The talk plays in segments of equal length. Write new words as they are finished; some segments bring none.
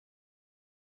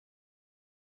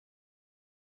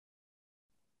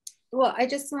Well, I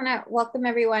just want to welcome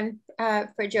everyone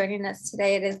for joining us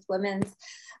today. It is Women's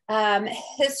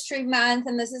History Month,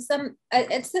 and this is such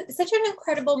an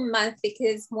incredible month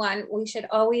because one, we should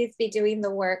always be doing the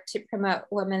work to promote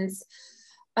women's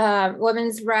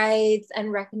rights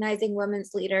and recognizing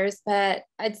women's leaders, but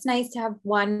it's nice to have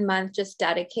 1 month just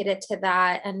dedicated to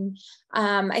that. And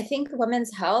I think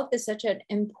women's health is such an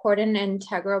important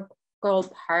integral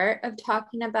part of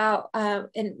talking about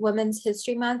in Women's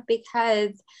History Month,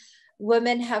 because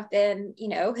women have been,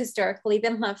 historically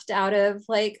been left out of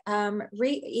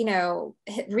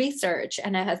research,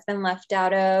 and it has been left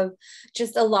out of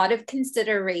just a lot of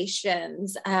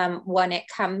considerations when it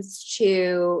comes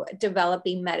to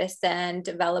developing medicine,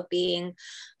 developing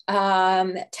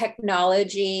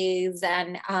technologies,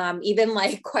 and even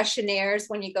like questionnaires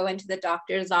when you go into the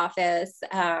doctor's office.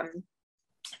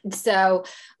 It's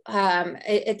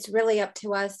really up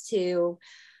to us to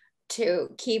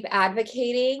keep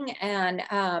advocating and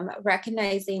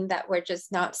recognizing that we're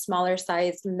just not smaller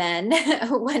sized men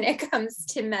when it comes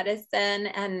to medicine,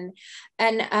 and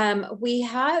we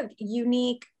have a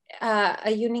unique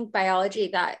biology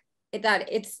that it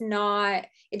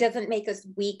doesn't make us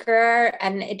weaker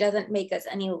and it doesn't make us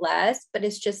any less, but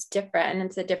it's just different, and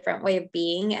it's a different way of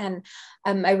being. And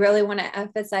I really want to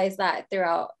emphasize that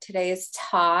throughout today's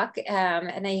talk.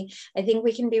 And I think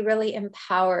we can be really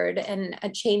empowered and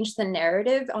change the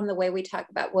narrative on the way we talk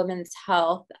about women's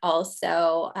health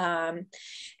also.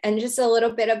 And just a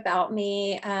little bit about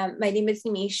me. My name is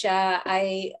Nimisha.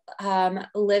 I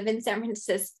live in San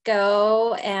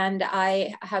Francisco, and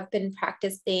I have been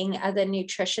practicing as a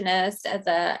nutritionist, as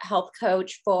a health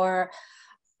coach for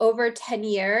over 10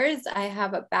 years. I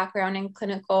have a background in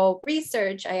clinical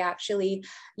research. I actually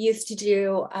used to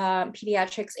do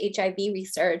pediatrics HIV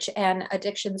research and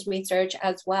addictions research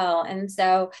as well. And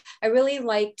so I really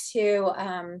like to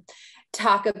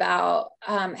talk about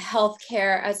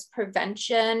healthcare as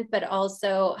prevention, but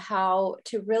also how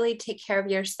to really take care of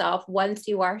yourself once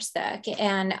you are sick,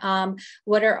 and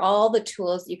what are all the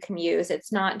tools you can use.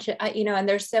 It's not just, and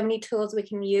there's so many tools we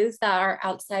can use that are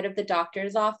outside of the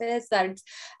doctor's office, that's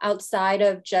outside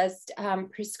of just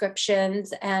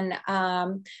prescriptions and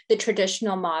the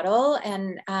traditional model.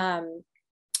 And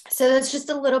so that's just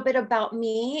a little bit about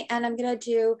me, and I'm going to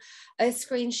do a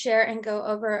screen share and go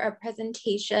over a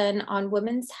presentation on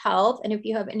women's health. And if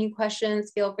you have any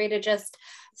questions, feel free to just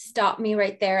stop me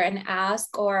right there and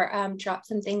ask, or drop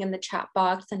something in the chat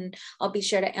box, and I'll be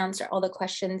sure to answer all the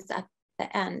questions at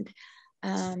the end.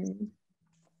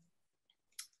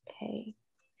 Okay,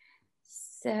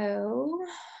 so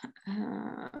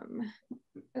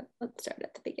let's start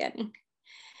at the beginning.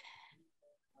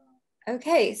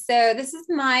 Okay, so this is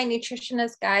my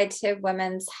nutritionist guide to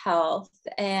women's health,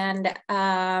 and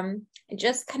I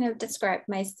just kind of described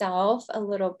myself a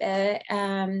little bit.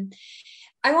 I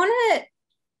want to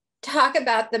talk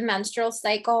about the menstrual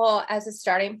cycle as a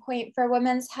starting point for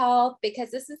women's health,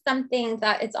 because this is something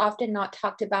that is often not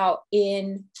talked about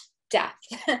in depth.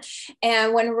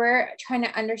 And when we're trying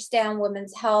to understand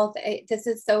women's health, this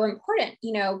is so important,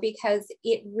 because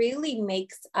it really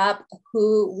makes up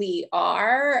who we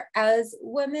are as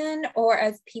women, or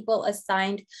as people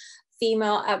assigned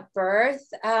female at birth.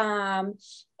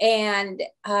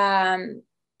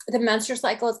 The menstrual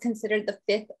cycle is considered the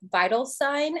fifth vital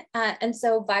sign. And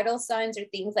so vital signs are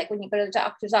things like when you go to the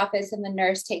doctor's office and the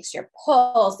nurse takes your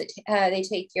pulse, they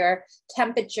take your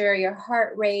temperature, your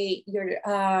heart rate,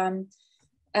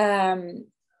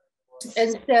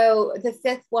 and so the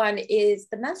fifth one is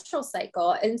the menstrual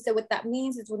cycle. And so what that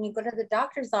means is when you go to the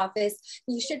doctor's office,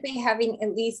 you should be having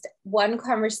at least one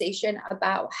conversation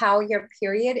about how your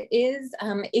period is,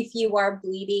 if you are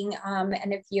bleeding,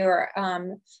 and if you're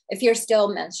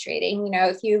still menstruating.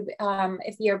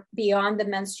 If you're beyond the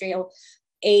menstrual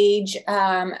age,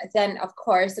 then of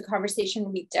course the conversation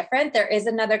will be different. There is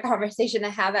another conversation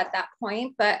to have at that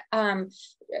point, but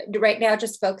right now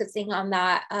just focusing on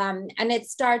that. And it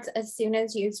starts as soon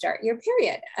as you start your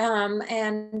period.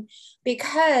 And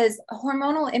because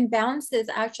hormonal imbalances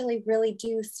actually really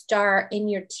do start in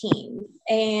your teens.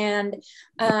 And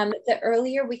the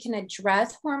earlier we can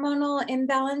address hormonal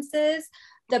imbalances,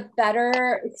 the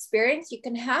better experience you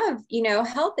can have,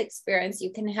 health experience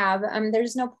you can have.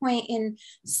 There's no point in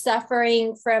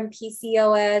suffering from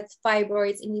PCOS,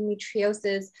 fibroids, and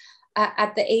endometriosis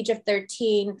at the age of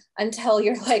 13 until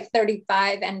you're like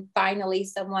 35 and finally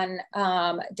someone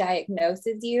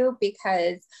diagnoses you,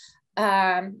 because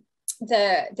the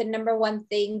number one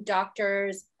thing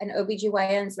doctors and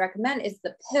OBGYNs recommend is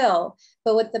the pill.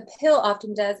 But what the pill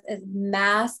often does is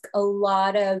mask a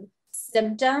lot of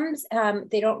symptoms.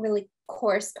 They don't really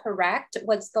course correct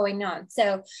what's going on.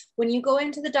 So when you go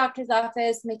into the doctor's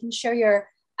office, making sure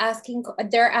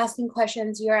they're asking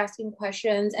questions, you're asking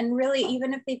questions, and really,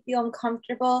 even if they feel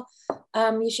uncomfortable,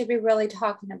 you should be really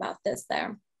talking about this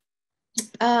there.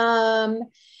 And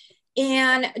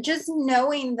just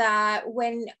knowing that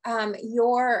when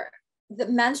the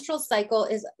menstrual cycle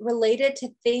is related to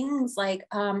things like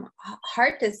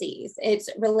heart disease. It's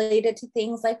related to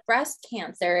things like breast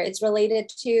cancer. It's related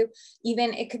to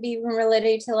it could be even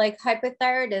related to like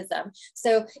hypothyroidism.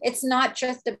 So it's not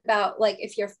just about like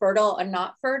if you're fertile or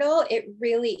not fertile. It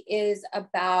really is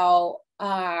about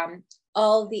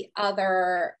all the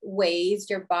other ways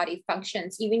your body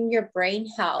functions, even your brain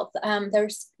health.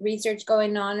 There's research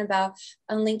going on about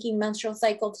linking menstrual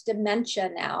cycle to dementia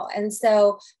now. And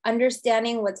so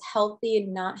understanding what's healthy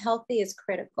and not healthy is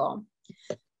critical.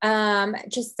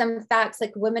 Just some facts,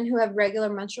 like women who have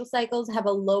regular menstrual cycles have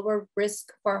a lower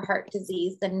risk for heart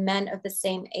disease than men of the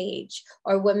same age,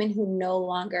 or women who no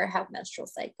longer have menstrual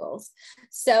cycles.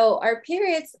 So our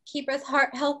periods keep us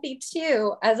healthy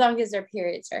too, as long as our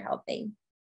periods are healthy.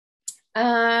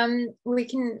 So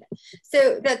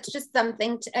that's just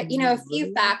something to, a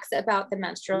few facts about the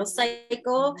menstrual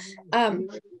cycle.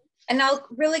 And I'll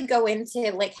really go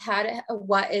into like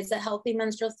what is a healthy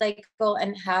menstrual cycle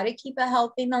and how to keep a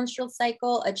healthy menstrual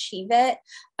cycle, achieve it.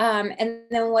 And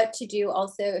then what to do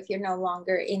also if you're no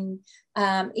longer in,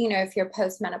 if you're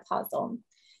postmenopausal.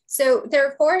 So there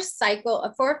are four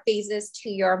phases to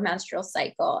your menstrual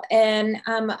cycle. And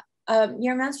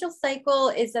your menstrual cycle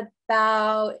is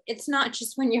it's not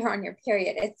just when you're on your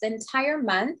period, it's the entire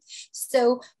month.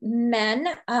 So men,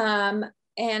 and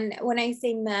when I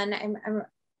say men,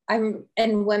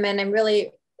 and women, I'm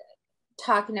really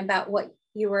talking about what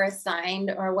you were assigned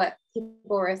or what people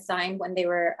were assigned when they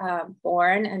were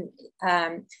born.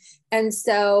 And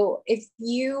so if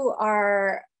you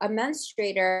are a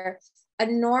menstruator, a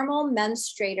normal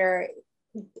menstruator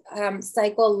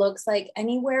cycle looks like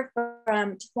anywhere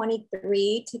from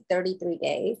 23 to 33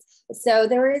 days. So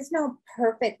there is no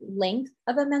perfect length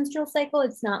of a menstrual cycle.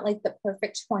 It's not like the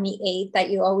perfect 28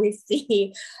 that you always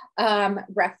see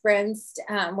referenced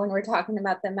when we're talking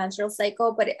about the menstrual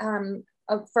cycle. But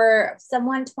for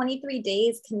someone, 23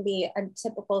 days can be a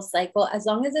typical cycle as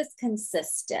long as it's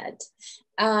consistent.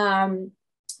 And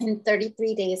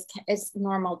 33 days is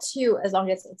normal too, as long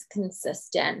as it's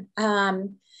consistent.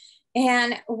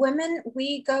 And women,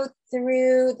 we go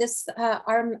through this,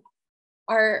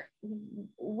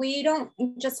 we don't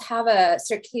just have a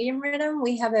circadian rhythm,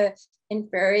 we have a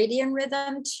infradian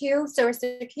rhythm too. So our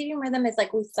circadian rhythm is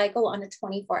like we cycle on a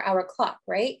 24-hour clock,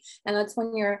 right? And that's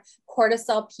when your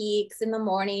cortisol peaks in the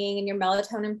morning and your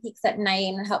melatonin peaks at night,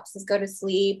 and it helps us go to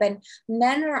sleep. And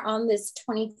men are on this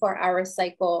 24-hour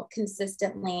cycle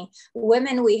consistently.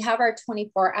 Women, we have our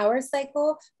 24-hour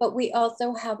cycle, but we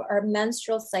also have our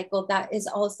menstrual cycle that is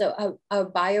also a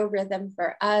biorhythm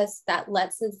for us that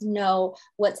lets us know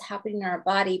what's happening in our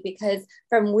body, because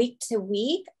from week to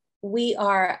week, we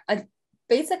are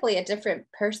basically a different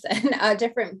person, a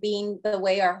different being, the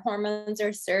way our hormones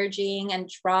are surging and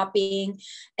dropping.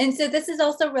 And so this is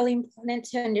also really important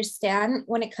to understand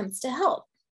when it comes to health.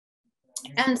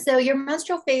 And so your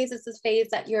menstrual phase is this phase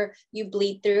that you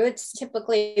bleed through. It's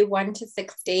typically 1 to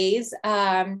 6 days,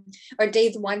 or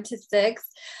days 1 to 6.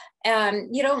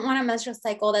 You don't want a menstrual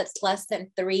cycle that's less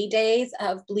than 3 days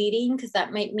of bleeding, because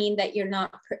that might mean that you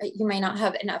might not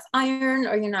have enough iron,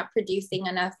 or you're not producing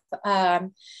enough,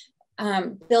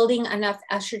 building enough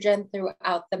estrogen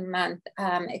throughout the month.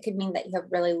 It could mean that you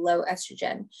have really low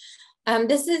estrogen. And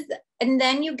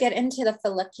then you get into the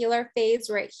follicular phase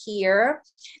right here.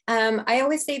 I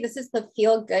always say this is the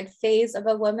feel good phase of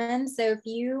a woman. So if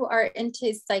you are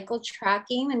into cycle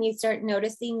tracking and you start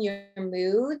noticing your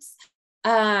moods,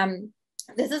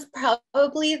 this is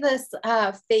probably this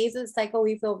phase of the cycle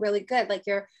we feel really good. Like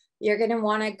you're going to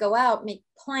want to go out, make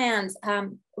plans,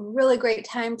 really great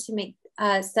time to make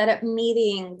set up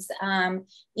meetings, kind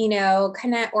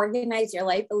of organize your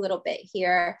life a little bit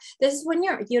here. This is when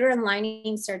your uterine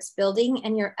lining starts building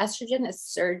and your estrogen is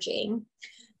surging.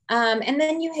 And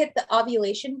then you hit the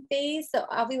ovulation phase. So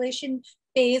ovulation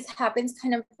phase happens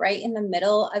kind of right in the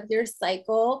middle of your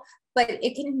cycle, but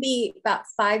it can be about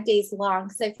 5 days long.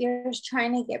 So if you're just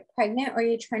trying to get pregnant or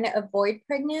you're trying to avoid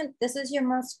pregnant, this is your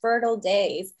most fertile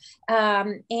days.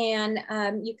 And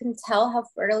you can tell how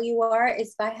fertile you are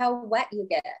is by how wet you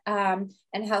get, and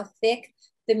how thick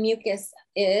the mucus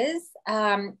is.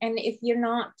 And if you're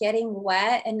not getting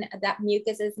wet and that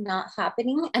mucus is not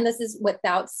happening, and this is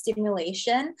without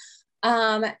stimulation,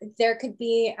 There could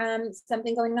be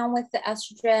something going on with the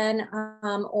estrogen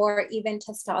or even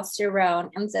testosterone.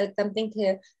 And so something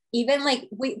to even like,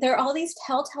 there are all these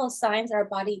telltale signs our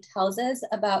body tells us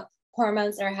about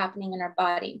hormones that are happening in our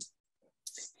body.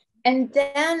 And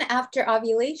then after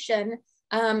ovulation,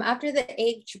 after the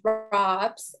egg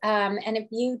drops, and if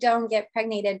you don't get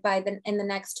pregnated in the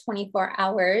next 24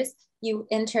 hours, you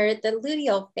enter the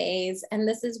luteal phase. And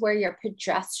this is where your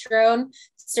progesterone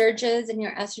surges and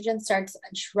your estrogen starts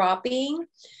dropping.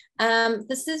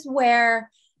 This is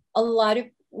where a lot of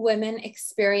women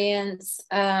experience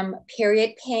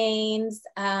period pains,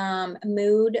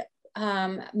 mood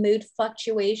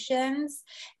fluctuations,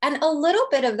 and a little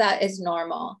bit of that is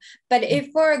normal. But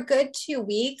if for a good 2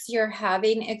 weeks you're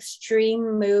having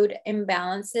extreme mood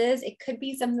imbalances, it could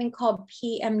be something called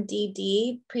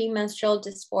PMDD, premenstrual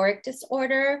dysphoric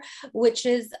disorder, which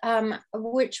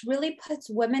really puts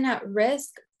women at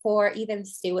risk for even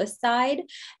suicide.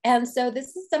 And so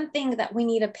this is something that we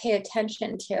need to pay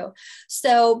attention to.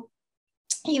 So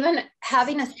even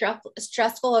having a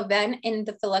stressful event in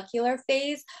the follicular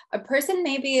phase, a person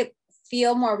maybe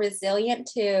feel more resilient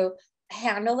to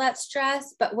handle that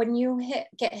stress. But when you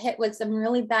get hit with some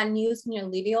really bad news in your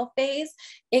luteal phase,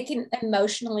 it can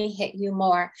emotionally hit you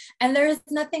more. And there's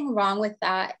nothing wrong with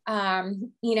that.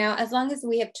 As long as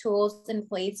we have tools in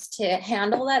place to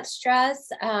handle that stress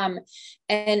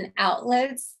and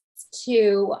outlets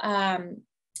to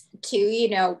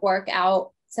work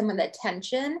out some of the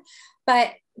tension.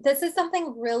 But this is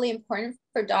something really important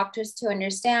for doctors to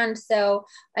understand. So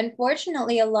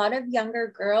unfortunately, a lot of younger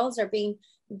girls are being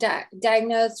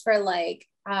diagnosed for like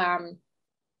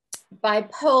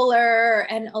bipolar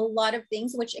and a lot of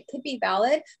things, which it could be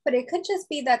valid, but it could just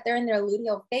be that they're in their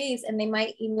luteal phase and they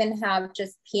might even have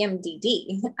just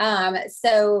PMDD.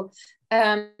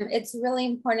 It's really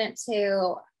important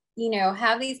to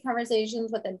have these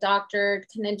conversations with a doctor,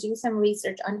 kind of do some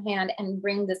research on hand and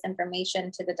bring this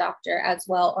information to the doctor as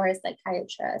well, or a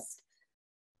psychiatrist,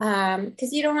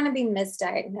 because you don't want to be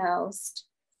misdiagnosed.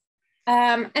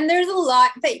 And there's a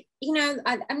lot that,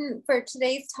 for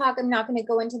today's talk, I'm not going to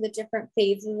go into the different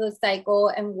phases of the cycle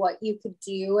and what you could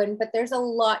do. But there's a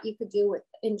lot you could do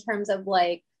in terms of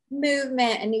like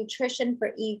movement and nutrition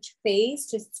for each phase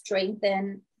to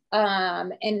strengthen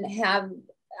and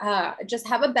just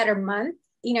have a better month,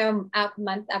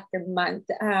 month after month.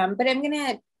 But I'm going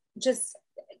to just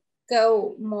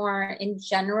go more in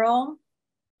general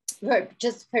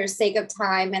just for sake of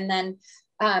time. And then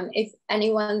if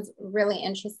anyone's really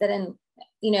interested in,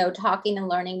 talking and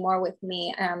learning more with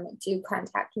me, do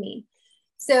contact me.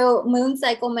 So moon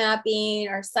cycle mapping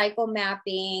or cycle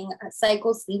mapping,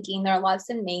 cycle syncing, there are lots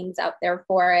of names out there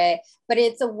for it, but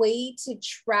it's a way to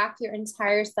track your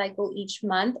entire cycle each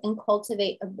month and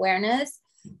cultivate awareness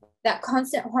that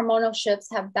constant hormonal shifts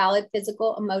have valid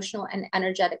physical, emotional, and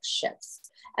energetic shifts.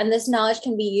 And this knowledge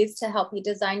can be used to help you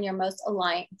design your most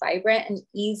aligned, vibrant, and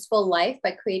easeful life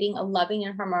by creating a loving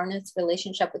and harmonious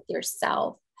relationship with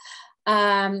yourself.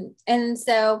 And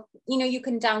so, you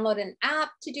can download an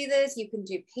app to do this. You can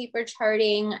do paper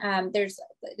charting.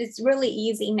 It's really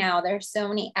easy now. There's so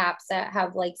many apps that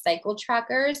have like cycle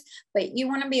trackers, but you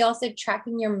want to be also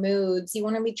tracking your moods. You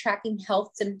want to be tracking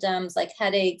health symptoms like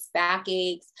headaches,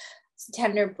 backaches,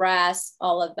 tender breasts,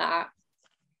 all of that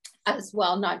as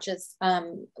well. Not just,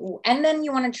 and then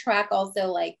you want to track also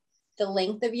like the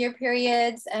length of your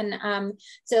periods. And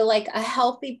so like a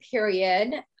healthy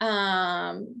period,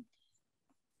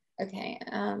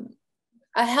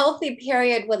 a healthy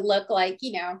period would look like,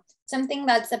 something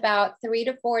that's about 3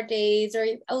 to 4 days or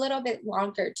a little bit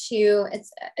longer too.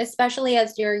 It's especially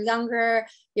as you're younger,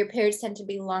 your periods tend to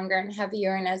be longer and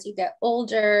heavier. And as you get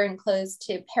older and close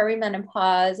to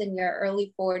perimenopause in your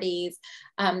early 40s,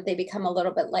 they become a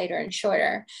little bit lighter and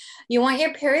shorter. You want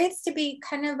your periods to be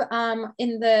kind of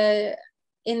in the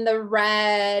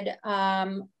red,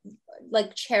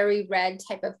 like cherry red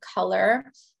type of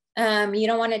color. You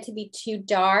don't want it to be too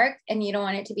dark and you don't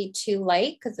want it to be too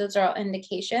light, because those are all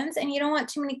indications. And you don't want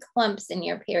too many clumps in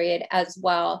your period as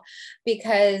well,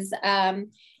 because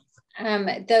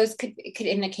those could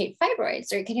indicate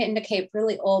fibroids, or it can indicate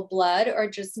really old blood or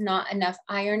just not enough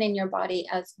iron in your body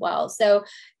as well. So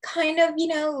kind of,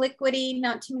 liquidy,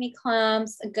 not too many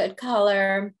clumps, a good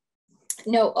color,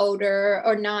 no odor,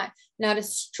 or not a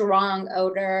strong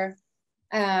odor.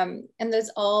 And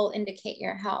those all indicate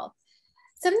your health.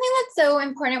 Something that's so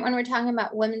important when we're talking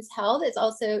about women's health is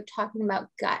also talking about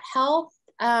gut health.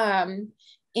 And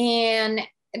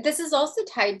this is also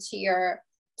tied to your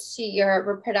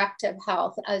reproductive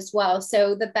health as well.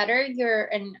 So the better your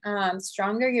and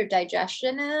stronger your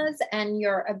digestion is, and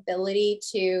your ability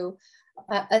to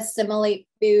assimilate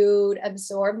food,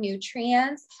 absorb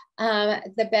nutrients,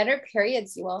 the better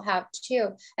periods you will have too.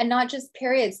 And not just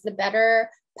periods, the better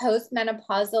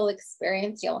postmenopausal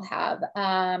experience you'll have.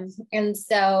 And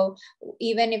so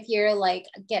even if you're like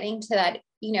getting to that,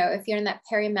 you know, if you're in that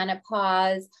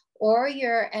perimenopause, or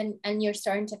you're and you're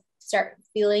starting to start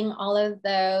feeling all of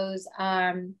those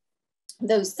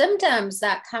symptoms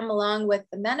that come along with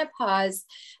the menopause,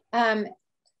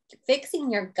 fixing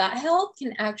your gut health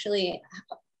can actually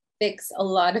fix a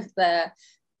lot of the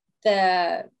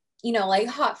you know, like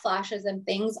hot flashes and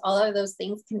things. All of those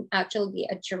things can actually be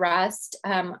addressed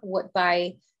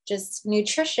by just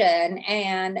nutrition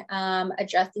and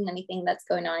addressing anything that's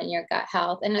going on in your gut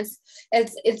health. And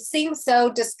it seems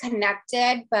so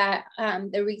disconnected, but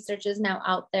the research is now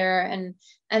out there,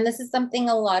 and this is something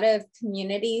a lot of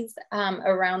communities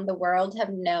around the world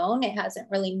have known. It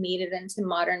hasn't really made it into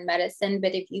modern medicine,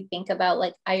 but if you think about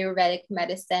like Ayurvedic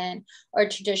medicine or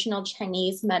traditional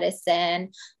Chinese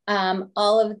medicine,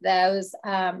 all of those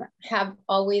have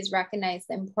always recognized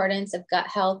the importance of gut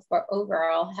health for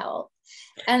overall health.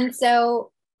 And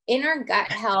so in our gut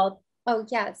health, oh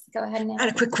yes, go ahead, Nick. I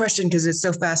had a quick question because it's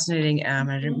so fascinating. I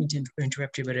didn't mean to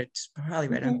interrupt you, but it's probably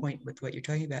right on point with what you're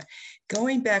talking about.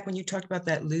 Going back when you talked about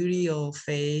that luteal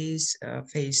phase,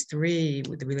 phase 3,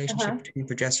 with the relationship between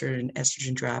progesterone and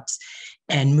estrogen drops,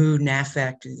 and mood and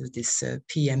affect, this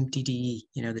PMDD,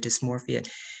 you know, the dysmorphia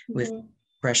with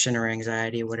depression or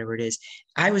anxiety or whatever it is.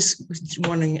 I was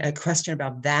wondering a question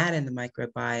about that in the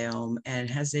microbiome, and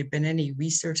has there been any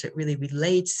research that really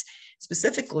relates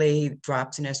specifically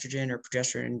drops in estrogen or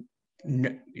progesterone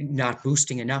not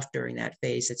boosting enough during that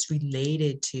phase that's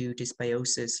related to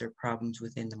dysbiosis or problems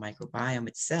within the microbiome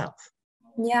itself?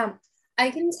 Yeah,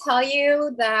 I can tell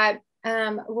you that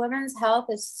women's health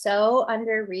is so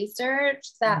under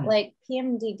researched that like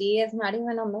PMDD is not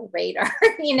even on the radar,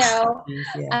 you know.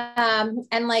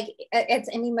 And like it's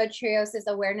Endometriosis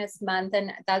Awareness Month,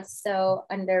 and that's so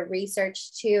under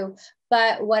research too.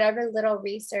 But whatever little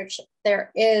research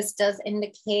there is does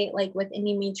indicate, like with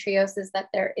endometriosis, that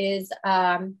there is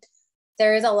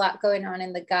a lot going on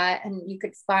in the gut, and you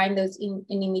could find those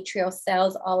endometrial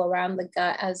cells all around the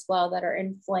gut as well that are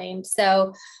inflamed.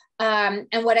 So,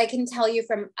 and what I can tell you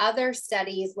from other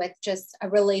studies with just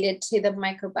related to the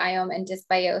microbiome and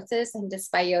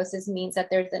dysbiosis means that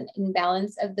there's an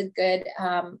imbalance of the good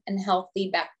and healthy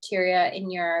bacteria in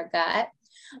your gut.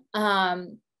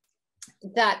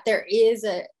 That there is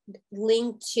a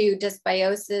link to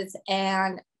dysbiosis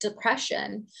and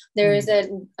depression. There is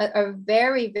a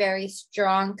very, very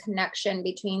strong connection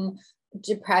between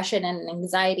depression and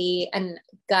anxiety and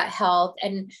gut health.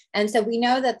 And so we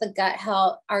know that the gut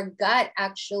health, our gut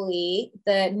actually,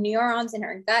 the neurons in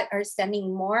our gut are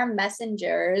sending more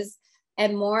messengers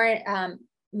and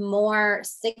more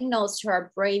signals to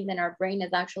our brain than our brain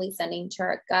is actually sending to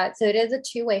our gut. So it is a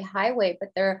two-way highway,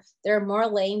 but there are more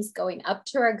lanes going up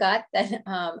to our gut than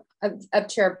up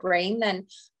to our brain than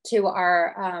to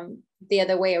our the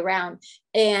other way around.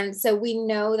 And so we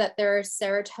know that there are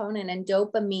serotonin and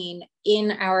dopamine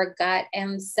in our gut.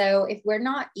 And so if we're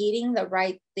not eating the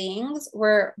right things,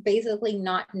 we're basically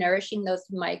not nourishing those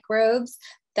microbes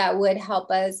that would help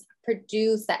us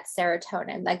produce that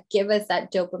serotonin, that give us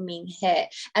that dopamine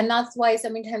hit. And that's why so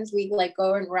many times we like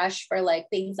go and rush for like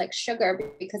things like sugar,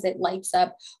 because it lights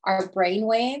up our brain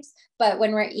waves. But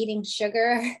when we're eating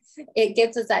sugar, it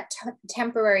gives us that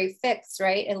temporary fix,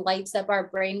 right? It lights up our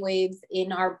brain waves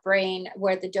in our brain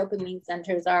where the dopamine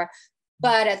centers are.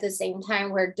 But at the same time,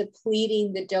 we're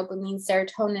depleting the dopamine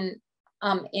serotonin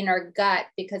in our gut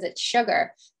because it's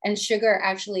sugar. And sugar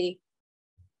actually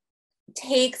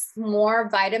takes more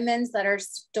vitamins that are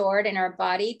stored in our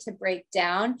body to break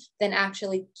down than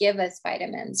actually give us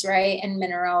vitamins, right? And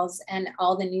minerals and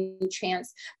all the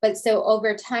nutrients. But so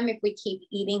over time, if we keep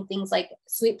eating things like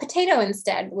sweet potato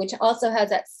instead, which also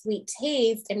has that sweet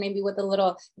taste, and maybe with a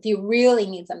little, if you really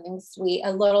need something sweet,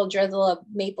 a little drizzle of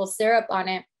maple syrup on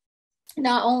it,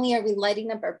 not only are we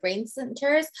lighting up our brain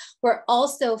centers, we're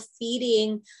also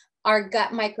feeding our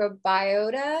gut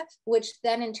microbiota, which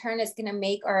then in turn is going to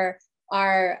make our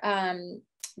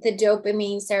the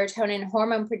dopamine, serotonin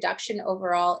hormone production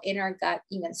overall in our gut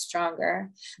even stronger.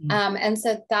 And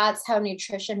so that's how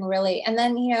nutrition really, and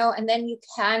then you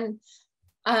can,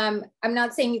 I'm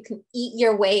not saying you can eat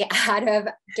your way out of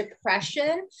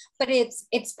depression, but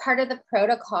it's part of the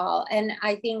protocol. And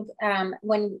I think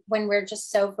when we're just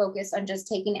so focused on just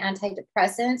taking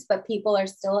antidepressants, but people are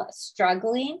still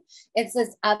struggling, it's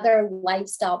this other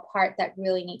lifestyle part that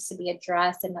really needs to be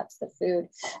addressed, and that's the food.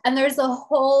 And there's a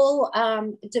whole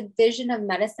division of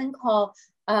medicine called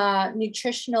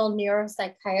nutritional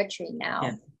neuropsychiatry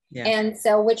now. Yeah. And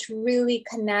so, which really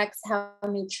connects how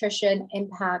nutrition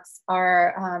impacts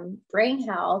our brain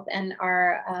health and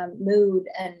our mood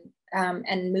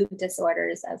and mood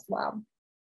disorders as well.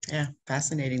 Yeah,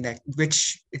 fascinating. That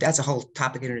rich, that's a whole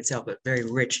topic in itself, but very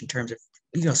rich in terms of,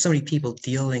 so many people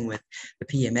dealing with the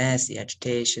PMS, the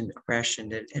agitation, the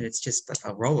depression, and it's just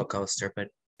a roller coaster, but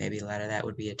maybe a lot of that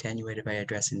would be attenuated by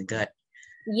addressing the gut.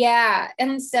 Yeah.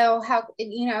 And so how,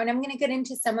 and I'm going to get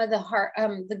into some of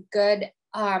the good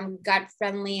gut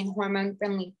friendly and hormone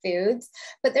friendly foods,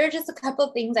 but there are just a couple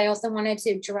of things I also wanted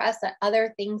to address, that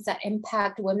other things that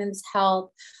impact women's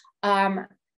health.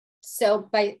 So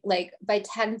by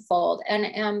tenfold,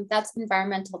 and that's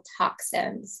environmental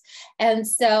toxins. And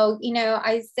so,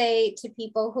 I say to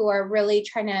people who are really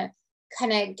trying to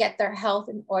kind of get their health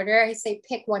in order, I say,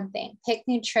 pick one thing, pick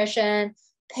nutrition,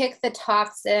 pick the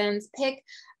toxins, pick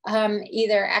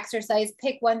either exercise,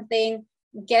 pick one thing,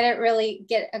 get a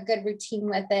good routine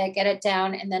with it, get it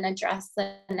down, and then address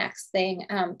the next thing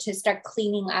to start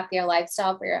cleaning up your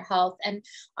lifestyle for your health. And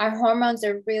our hormones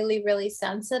are really, really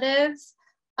sensitive.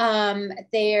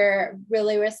 They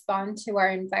really respond to our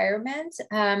environment.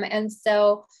 And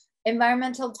so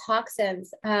environmental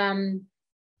toxins,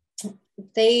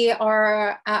 they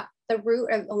are at the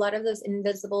root of a lot of those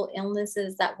invisible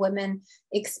illnesses that women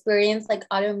experience, like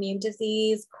autoimmune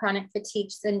disease, chronic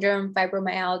fatigue syndrome,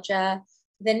 fibromyalgia,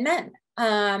 than men.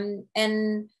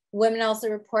 And women also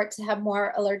report to have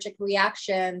more allergic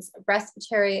reactions,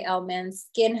 respiratory ailments,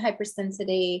 skin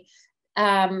hypersensitivity,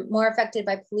 more affected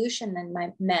by pollution than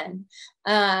men.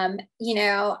 I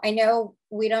know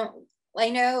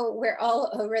we're all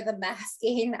over the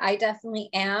masking. I definitely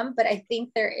am, but I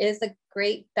think there is a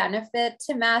great benefit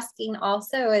to masking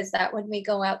also, is that when we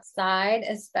go outside,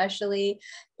 especially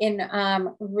in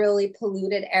really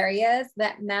polluted areas,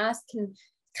 that mask can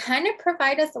kind of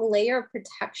provide us a layer of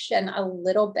protection a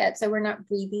little bit, so we're not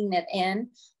breathing it in.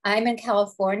 I'm in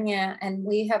California and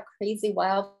we have crazy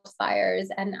wildfires,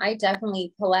 and I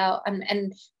definitely pull out,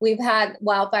 and we've had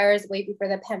wildfires way before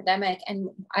the pandemic, and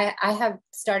I have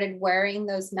started wearing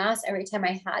those masks every time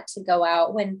I had to go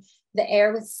out when the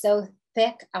air was so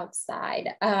thick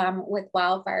outside with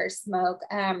wildfire smoke.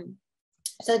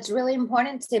 So it's really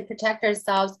important to protect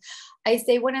ourselves. I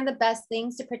say one of the best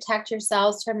things to protect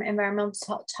yourselves from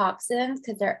environmental toxins,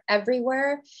 because they're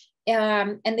everywhere,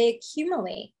 and they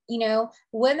accumulate.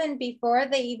 Women, before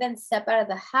they even step out of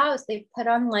the house, they put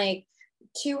on like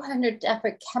 200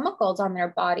 different chemicals on their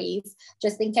bodies,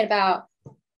 just thinking about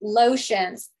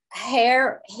lotions,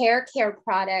 hair care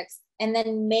products, and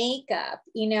then makeup,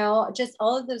 just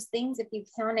all of those things if you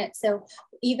count it. So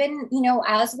even,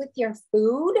 as with your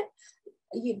food,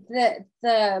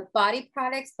 the body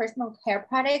products, personal care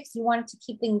products, you want to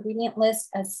keep the ingredient list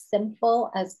as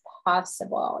simple as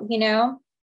possible.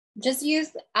 Just use,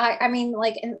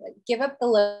 give up the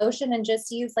lotion and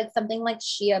just use like something like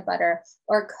shea butter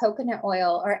or coconut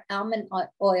oil or almond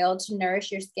oil to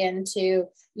nourish your skin. You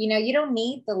don't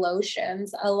need the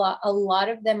lotions. A lot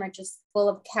of them are just full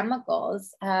of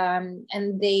chemicals, and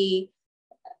they,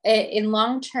 in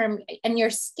long term, and your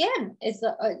skin is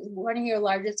one of your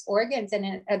largest organs, and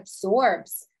it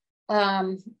absorbs,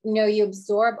 you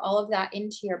absorb all of that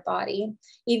into your body.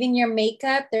 Even your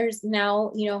makeup, there's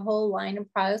now, a whole line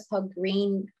of products called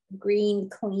green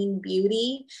clean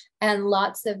beauty, and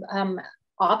lots of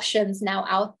options now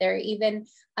out there. Even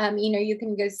you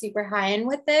can go super high end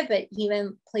with it, but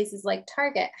even places like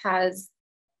Target has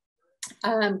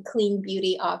clean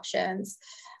beauty options.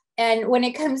 And when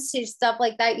it comes to stuff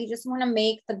like that, you just want to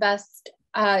make the best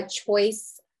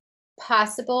choice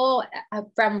possible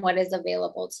from what is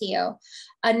available to you.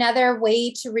 Another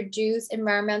way to reduce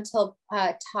environmental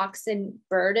toxin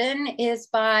burden is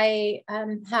by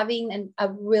having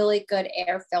a really good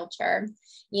air filter.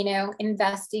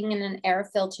 Investing in an air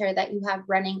filter that you have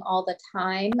running all the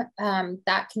time,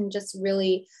 that can just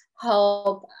really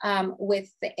help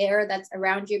with the air that's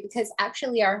around you, because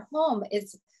actually our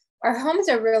homes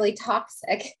are really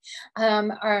toxic.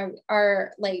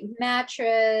 Our like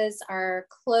mattress, our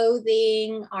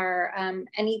clothing, our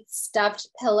any stuffed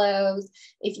pillows.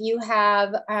 If you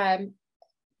have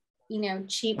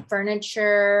cheap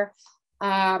furniture,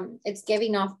 it's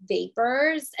giving off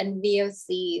vapors and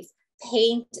VOCs.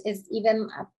 Paint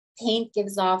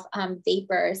gives off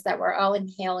vapors that we're all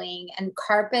inhaling, and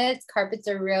carpets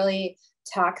are really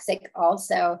toxic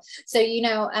also. So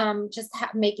just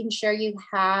making sure you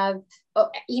have,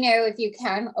 if you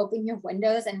can, open your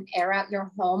windows and air out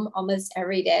your home almost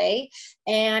every day.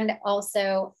 And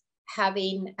also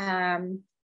having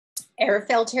air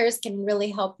filters can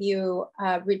really help you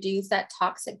reduce that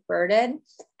toxic burden.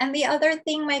 And the other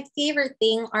thing, my favorite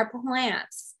thing, are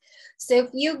plants. So if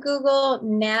you Google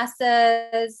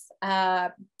NASA's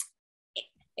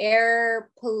air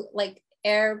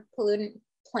pollutant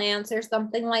plants or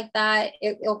something like that,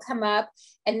 it'll come up.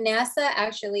 And NASA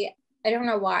actually, I don't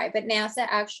know why, but NASA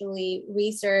actually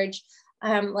researched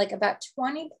like about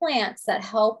 20 plants that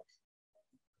help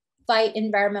fight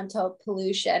environmental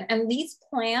pollution. And these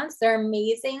plants, they're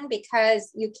amazing because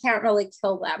you can't really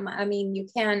kill them. I mean, you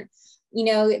can't, you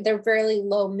know, they're very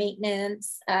low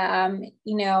maintenance,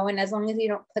 you know, and as long as you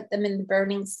don't put them in the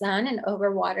burning sun and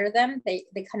overwater them, they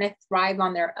kind of thrive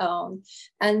on their own.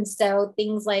 And so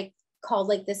things like called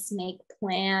like the snake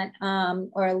plant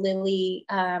or lily,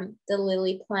 the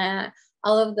lily plant,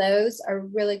 all of those are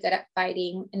really good at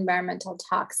fighting environmental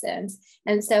toxins.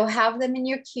 And so have them in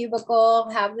your cubicle,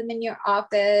 have them in your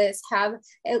office, have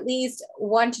at least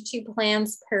 1 to 2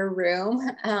 plants per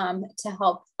room to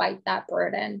help fight that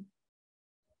burden.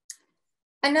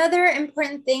 Another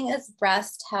important thing is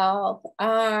breast health.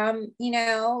 You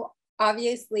know,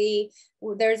 obviously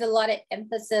there's a lot of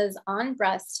emphasis on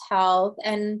breast health,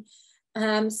 and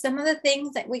some of the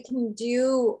things that we can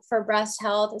do for breast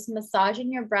health is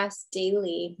massaging your breast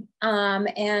daily,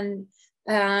 and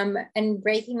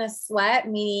breaking a sweat,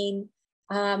 meaning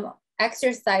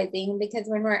exercising, because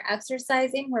when we're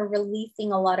exercising, we're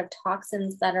releasing a lot of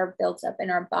toxins that are built up in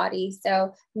our body.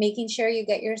 So making sure you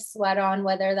get your sweat on,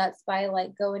 whether that's by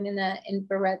like going in the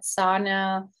infrared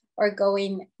sauna or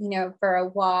going, you know, for a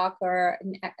walk or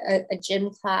a gym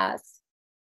class.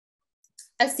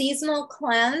 A seasonal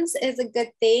cleanse is a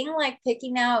good thing, like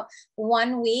picking out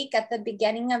 1 week at the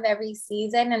beginning of every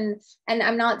season. And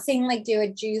I'm not saying like do a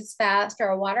juice fast or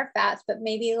a water fast, but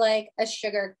maybe like a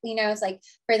sugar, you know, it's like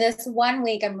for this 1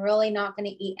 week, I'm really not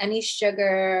going to eat any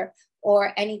sugar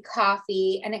or any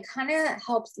coffee. And it kind of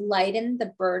helps lighten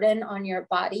the burden on your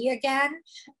body again.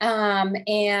 Kind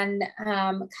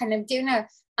of doing a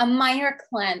minor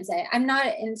cleanse. I'm not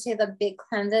into the big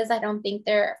cleanses. I don't think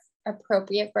they're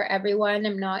appropriate for everyone.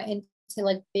 I'm not into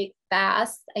like big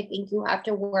fasts. I think you have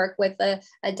to work with a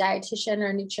dietitian or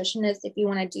a nutritionist if you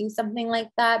want to do something like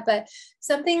that. But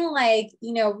something like,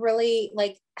 you know, really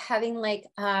like having like,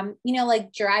 you know,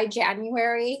 like dry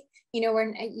January, you know,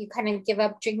 when you kind of give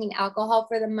up drinking alcohol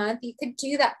for the month, you could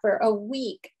do that for a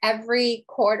week every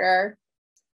quarter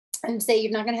and say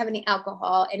you're not going to have any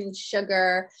alcohol, any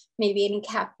sugar, maybe any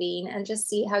caffeine, and just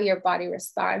see how your body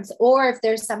responds. Or if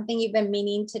there's something you've been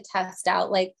meaning to test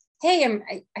out, like, hey, I'm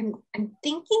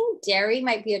thinking dairy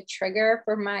might be a trigger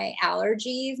for my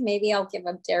allergies. Maybe I'll give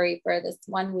up dairy for this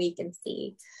 1 week and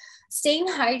see. Staying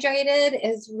hydrated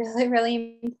is really,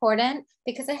 really important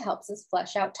because it helps us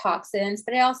flush out toxins,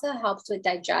 but it also helps with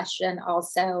digestion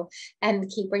also and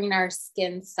keeping our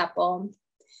skin supple.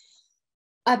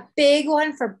 A big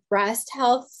one for breast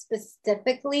health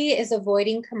specifically is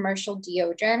avoiding commercial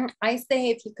deodorant. I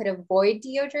say if you could avoid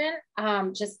deodorant,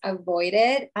 just avoid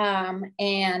it. And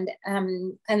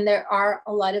there are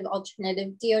a lot of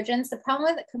alternative deodorants. The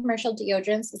problem with commercial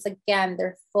deodorants is, again,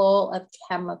 they're full of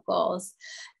chemicals.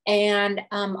 And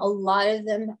a lot of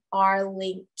them are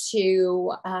linked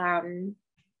to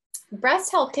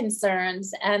breast health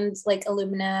concerns and like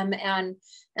aluminum. And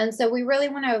so we really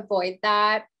want to avoid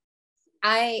that.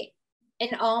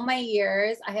 In all my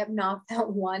years, I have not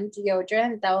found one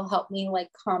deodorant that will help me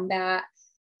like combat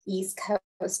East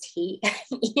Coast heat,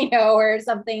 you know, or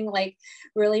something like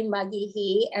really muggy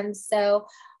heat. And so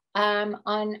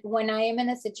when I am in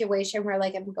a situation where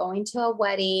like I'm going to a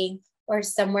wedding or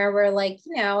somewhere where like,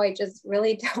 you know, I just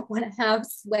really don't want to have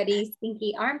sweaty,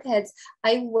 stinky armpits,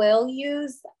 I will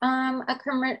use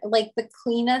like the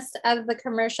cleanest of the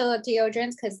commercial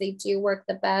deodorants because they do work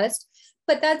the best.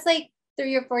 But that's like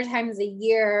 3 or 4 times a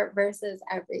year versus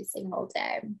every single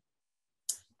day.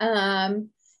 And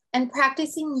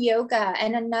practicing yoga,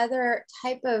 and another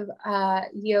type of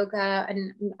yoga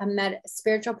and a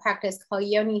spiritual practice called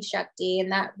Yoni Shakti,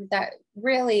 and that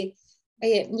really,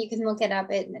 you can look it up.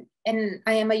 And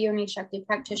I am a Yoni Shakti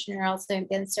practitioner, also I've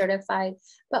been certified,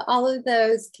 but all of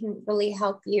those can really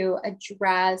help you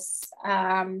address,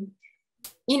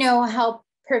 you know, help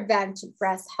prevent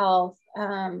breast health,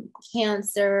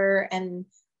 cancer, and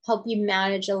help you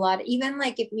manage a lot. Even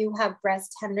like if you have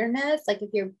breast tenderness, like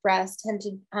if your breasts tend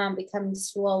to become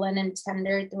swollen and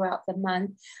tender throughout the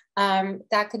month,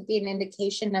 that could be an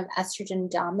indication of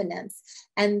estrogen dominance.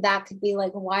 And that could be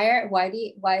like, why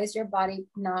is your body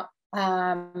not,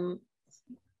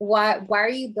 why are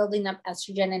you building up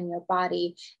estrogen in your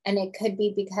body? And it could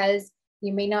be because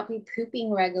you may not be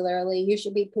pooping regularly. You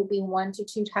should be pooping 1 to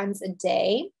 2 times a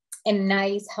day, and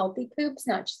nice healthy poops,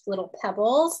 not just little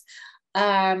pebbles.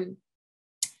 And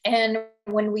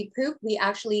when we poop, we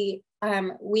actually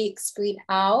we excrete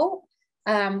out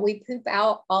we poop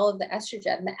out all of the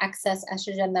estrogen, the excess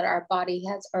estrogen that our body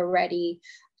has already,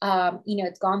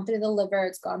 it's gone through the liver,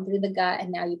 it's gone through the gut,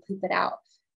 and now you poop it out.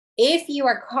 If you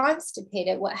are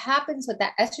constipated, what happens with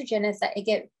that estrogen is that it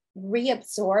gets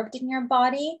reabsorbed in your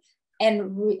body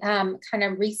and kind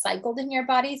of recycled in your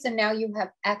body. So now you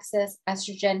have excess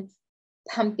estrogen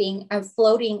pumping and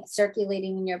floating,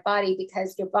 circulating in your body,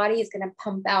 because your body is going to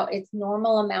pump out its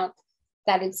normal amount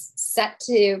that it's set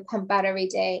to pump out every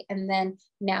day. And then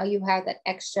now you have that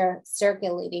extra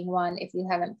circulating one if you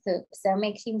haven't pooped. So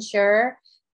making sure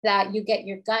that you get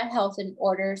your gut health in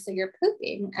order so you're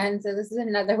pooping. And so this is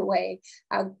another way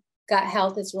how gut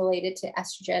health is related to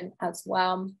estrogen as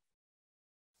well.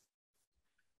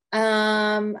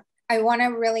 I want to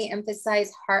really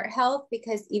emphasize heart health,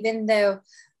 because even though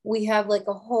we have like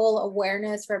a whole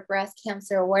awareness for breast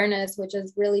cancer awareness, which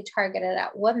is really targeted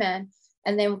at women,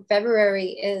 and then February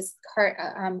is heart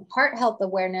health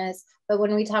awareness. But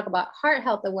when we talk about heart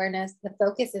health awareness, the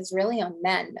focus is really on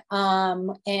men,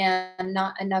 and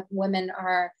not enough women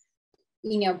are,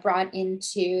 brought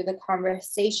into the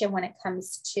conversation when it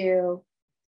comes to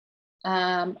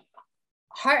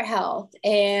heart health.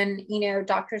 And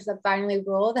doctors have finally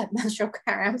ruled that menstrual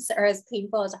cramps are as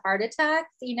painful as heart attacks.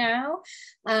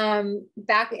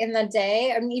 Back in the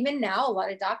day, I mean, even now, a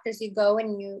lot of doctors, you go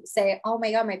and you say, oh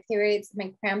my god, my periods,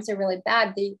 my cramps are really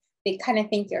bad, they kind of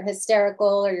think you're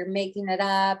hysterical or you're making it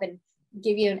up, and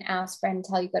give you an aspirin,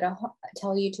 tell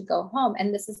you to go home.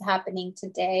 And this is happening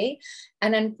today.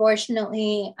 And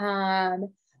unfortunately,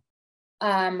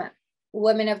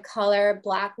 women of color,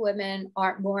 Black women,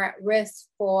 are more at risk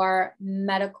for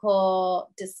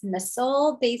medical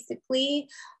dismissal, basically,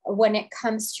 when it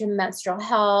comes to menstrual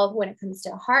health, when it comes to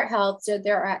heart health. So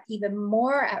they're even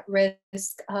more at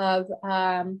risk of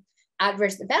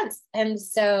adverse events. And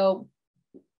so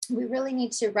we really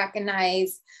need to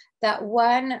recognize that,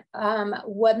 one,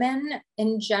 women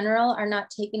in general are not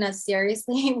taken as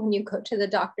seriously when you go to the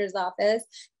doctor's office,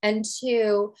 and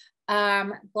two,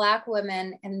 Black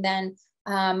women, and then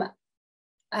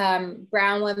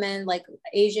brown women, like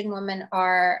Asian women,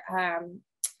 are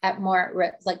at more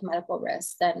risk, like medical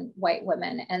risk, than white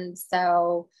women. And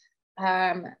so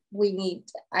we need,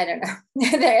 I don't know,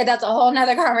 that's a whole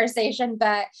nother conversation,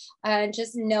 but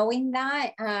just knowing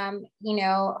that,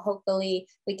 hopefully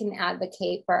we can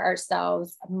advocate for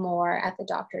ourselves more at the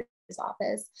doctor's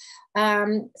office.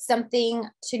 Something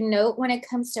to note when it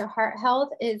comes to heart health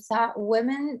is that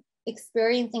women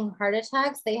experiencing heart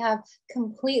attacks, they have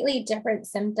completely different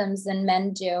symptoms than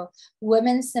men do.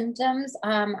 Women's symptoms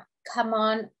come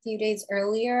on a few days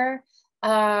earlier.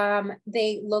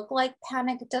 They look like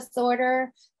panic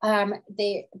disorder.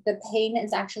 The pain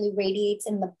is actually radiates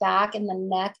in the back and the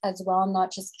neck as well,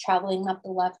 not just traveling up the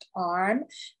left arm.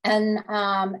 And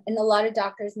a lot of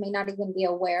doctors may not even be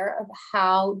aware of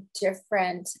how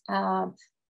different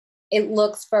it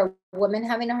looks for a woman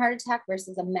having a heart attack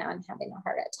versus a man having a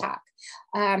heart attack.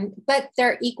 But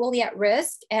they're equally at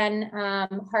risk, and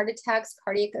heart attacks,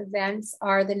 cardiac events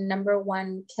are the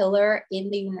 #1 killer in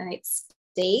the United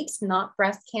States, not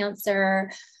breast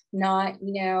cancer, not,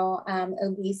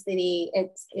 obesity,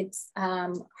 it's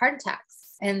heart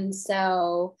attacks. And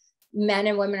so men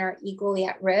and women are equally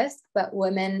at risk, but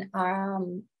women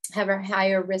have a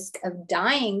higher risk of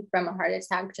dying from a heart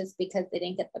attack just because they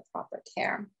didn't get the proper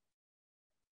care.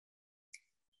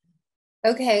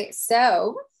 Okay,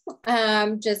 so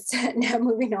just now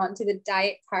moving on to the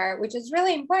diet part, which is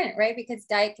really important, right? Because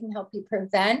diet can help you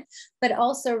prevent, but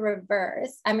also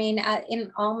reverse. I mean,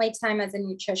 in all my time as a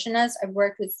nutritionist, I've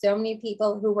worked with so many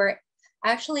people who were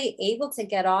actually able to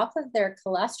get off of their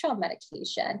cholesterol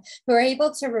medication, who are able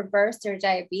to reverse their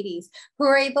diabetes, who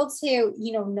are able to,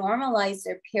 normalize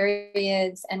their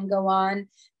periods and go on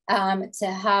to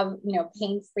have,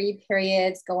 pain-free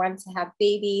periods, go on to have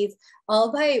babies, all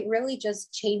by really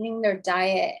just changing their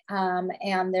diet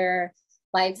and their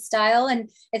lifestyle. And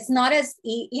it's not as,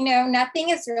 nothing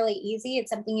is really easy.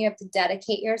 It's something you have to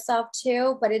dedicate yourself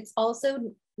to, but it's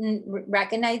also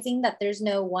recognizing that there's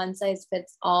no one size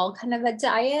fits all kind of a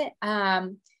diet.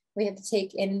 We have to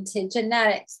take into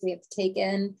genetics, we have to take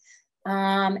in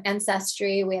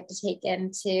ancestry, we have to take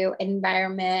into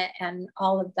environment and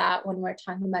all of that when we're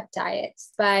talking about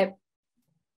diets. But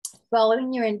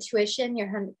following your intuition,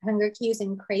 your hunger cues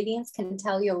and cravings can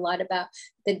tell you a lot about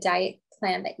the diet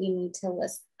plan that you need to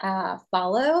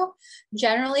follow.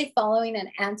 Generally, following an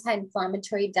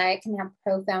anti-inflammatory diet can have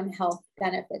profound health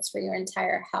benefits for your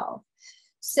entire health.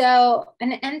 So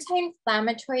an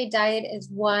anti-inflammatory diet is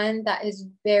one that is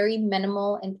very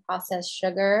minimal in processed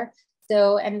sugar.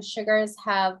 So, and sugars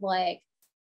have like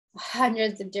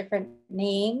hundreds of different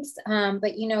names.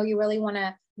 But, you know, you really want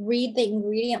to read the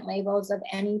ingredient labels of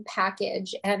any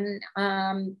package. And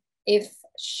if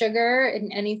sugar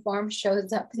in any form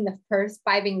shows up in the first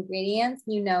 5 ingredients,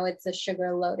 you know, it's a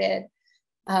sugar loaded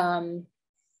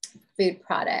food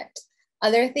product.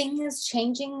 Other thing is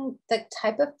changing the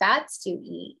type of fats you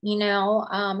eat, you know,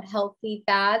 healthy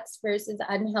fats versus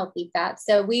unhealthy fats.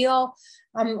 So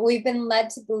we've been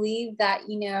led to believe that,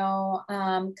 you know,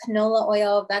 canola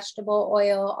oil, vegetable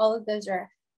oil, all of those are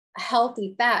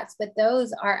healthy fats, but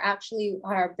those are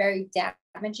very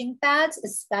damaging fats,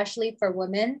 especially for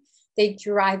women. They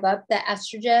drive up the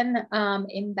estrogen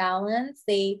imbalance.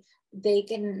 They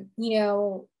can, you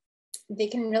know, they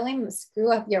can really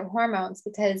screw up your hormones,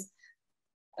 because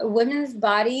women's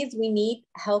bodies, we need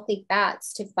healthy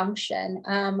fats to function.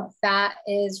 Fat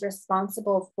is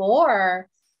responsible for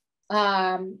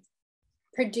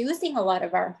producing a lot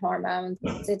of our hormones.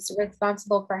 It's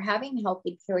responsible for having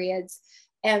healthy periods.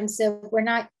 And so if we're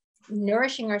not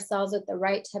nourishing ourselves with the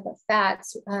right type of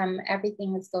fats,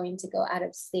 everything is going to go out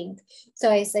of sync.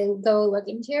 So I say, go look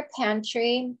into your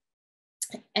pantry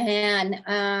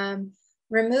and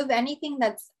remove anything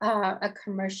that's a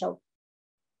commercial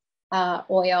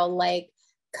oil, like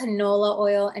canola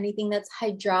oil, anything that's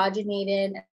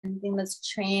hydrogenated, anything that's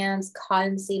trans,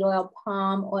 cottonseed oil,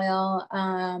 palm oil,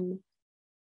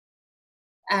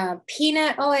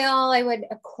 peanut oil,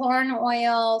 corn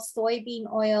oil,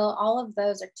 soybean oil, all of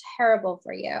those are terrible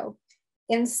for you.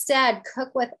 Instead,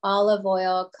 cook with olive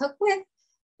oil, cook with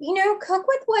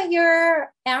what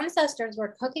your ancestors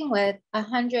were cooking with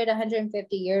 100,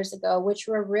 150 years ago, which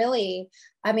were really,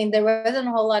 I mean, there wasn't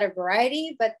a whole lot of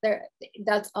variety, but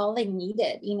that's all they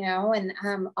needed, you know, and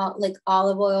like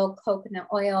olive oil, coconut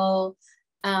oil,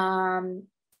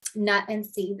 nut and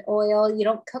seed oil. You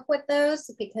don't cook with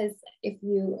those, because if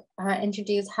you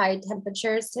introduce high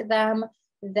temperatures to them,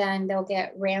 then they'll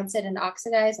get rancid and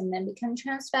oxidized and then become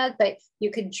trans fat. But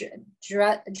you could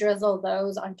drizzle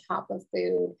those on top of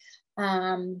food.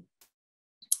 And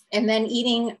then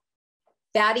eating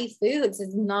fatty foods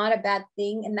is not a bad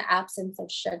thing in the absence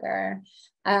of sugar.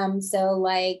 So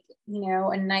like, you know,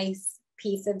 a nice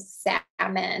piece of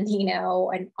salmon, you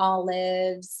know, and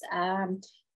olives,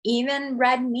 even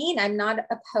red meat. I'm not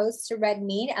opposed to red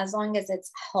meat as long as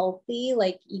it's healthy.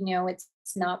 Like, you know, it's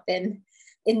not been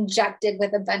injected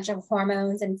with a bunch of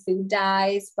hormones and food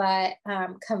dyes, but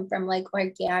come from like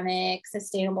organic,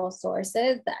 sustainable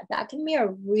sources. That can be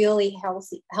a really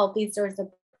healthy source of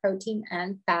protein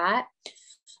and fat.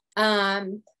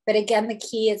 But again, the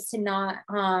key is to not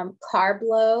carb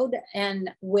load and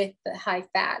with the high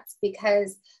fats,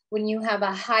 because when you have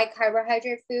a high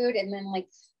carbohydrate food and then like,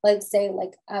 let's say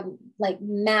like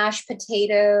mashed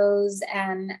potatoes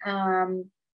and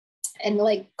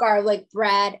like garlic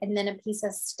bread and then a piece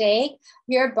of steak,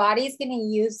 your body's going to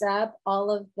use up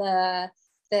all of the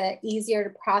easier to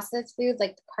process foods,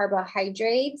 like the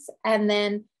carbohydrates, and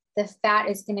then the fat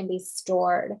is going to be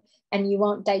stored and you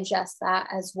won't digest that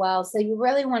as well. So you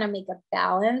really want to make a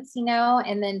balance, you know,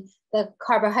 and then the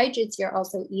carbohydrates you're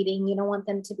also eating, you don't want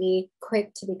them to be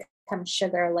quick to become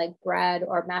sugar, like bread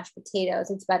or mashed potatoes.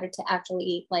 It's better to actually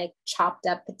eat like chopped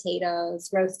up potatoes,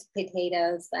 roasted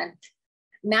potatoes, than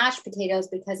mashed potatoes,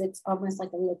 because it's almost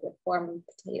like a liquid form of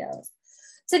potatoes.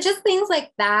 So just things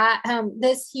like that.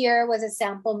 This here was a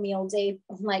sample meal day,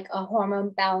 like a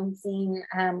hormone balancing,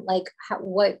 like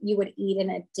what you would eat in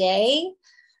a day.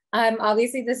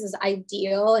 Obviously this is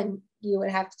ideal and you would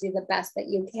have to do the best that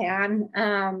you can.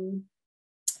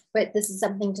 But this is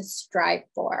something to strive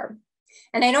for.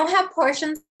 And I don't have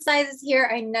portion sizes here.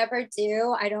 I never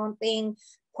do. I don't think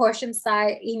portion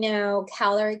size, you know,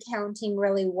 calorie counting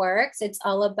really works. It's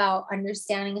all about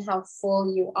understanding how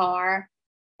full you are.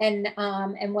 And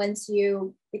once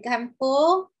you become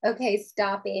full, okay,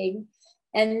 stopping.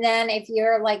 And then if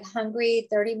you're like hungry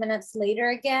 30 minutes later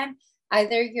again,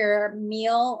 either your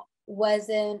meal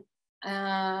wasn't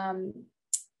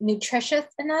nutritious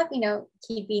enough, you know,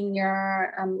 keeping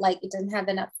your, like it doesn't have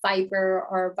enough fiber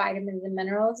or vitamins and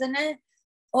minerals in it,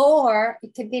 or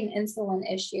it could be an insulin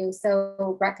issue.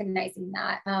 So recognizing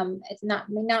that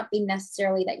may not be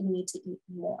necessarily that you need to eat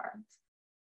more.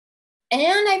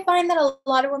 And I find that a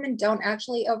lot of women don't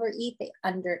actually overeat, they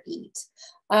undereat.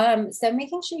 So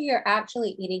making sure you're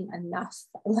actually eating enough,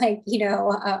 like, you know,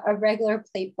 a regular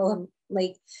plate full of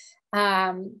like,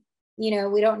 you know,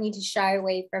 we don't need to shy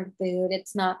away from food.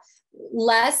 It's not,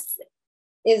 less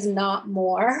is not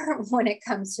more when it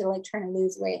comes to like trying to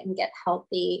lose weight and get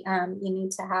healthy. You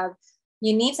need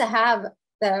to have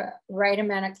the right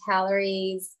amount of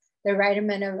calories, the right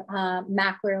amount of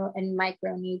macro and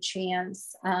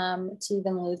micronutrients to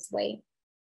even lose weight.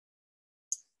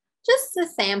 just a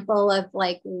sample of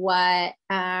like what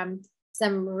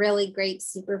some really great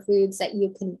superfoods that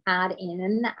you can add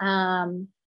in.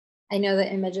 I know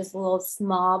the image is a little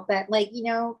small, but like, you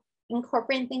know,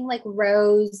 incorporating things like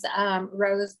rose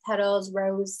petals,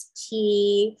 rose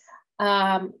tea.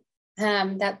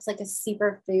 That's like a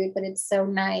superfood, but it's so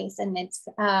nice. And it's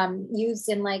used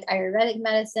in like Ayurvedic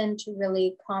medicine to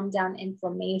really calm down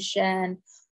inflammation,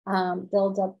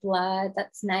 build up blood.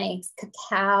 That's nice.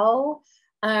 Cacao.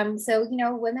 So, you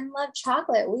know, women love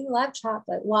chocolate. We love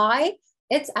chocolate. Why?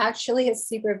 It's actually a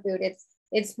superfood.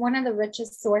 It's one of the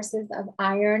richest sources of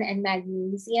iron and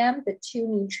magnesium, the two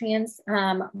nutrients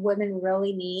women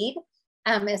really need,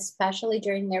 especially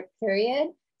during their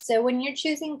period. So when you're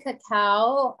choosing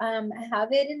cacao,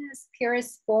 have it in its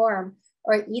purest form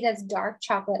or eat as dark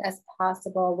chocolate as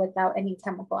possible without any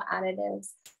chemical additives.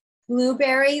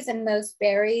 Blueberries and most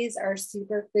berries are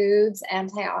superfoods,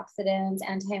 antioxidants,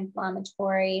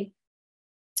 anti-inflammatory.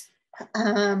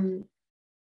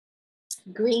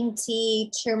 Green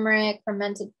tea, turmeric,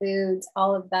 fermented foods,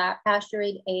 all of that.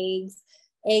 Pasture-raised eggs.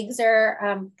 Eggs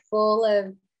are full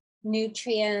of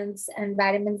nutrients and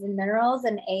vitamins and minerals,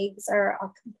 and eggs are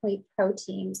a complete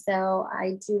protein. So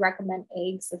I do recommend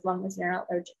eggs as long as you're not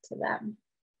allergic to them.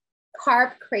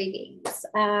 Carb cravings.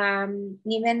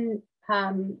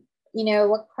 You know,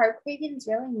 what carb cravings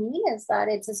really mean is that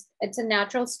it's a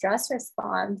natural stress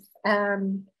response.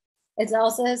 It's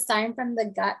also a sign from the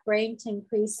gut brain to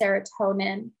increase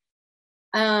serotonin.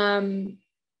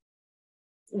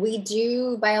 We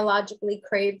do biologically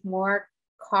crave more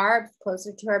carbs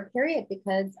closer to our period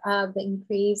because of the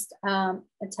increased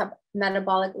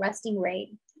metabolic resting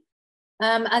rate.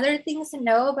 Other things to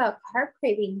know about carb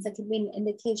cravings, it could be an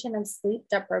indication of sleep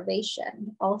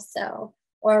deprivation also,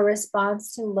 or a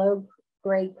response to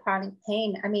low-grade chronic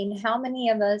pain. I mean, how many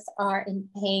of us are in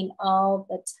pain all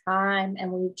the time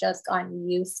and we've just gotten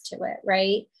used to it,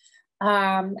 right?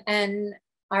 And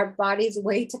our body's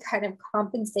way to kind of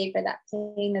compensate for that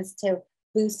pain is to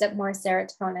boost up more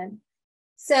serotonin.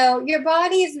 So your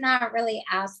body is not really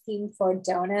asking for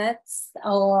donuts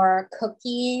or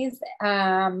cookies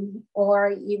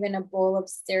or even a bowl of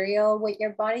cereal. What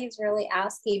your body is really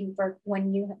asking for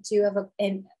when you do have a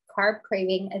carb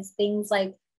craving is things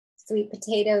like sweet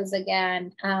potatoes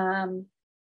again,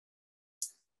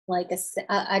 like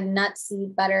a nut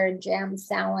seed butter and jam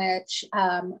sandwich,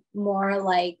 more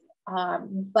like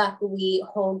buckwheat,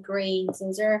 whole grains.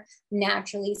 Those are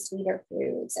naturally sweeter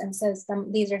foods. And so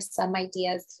these are some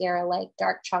ideas here, like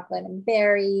dark chocolate and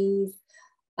berries.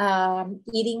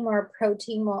 Eating more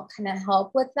protein will kind of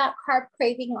help with that carb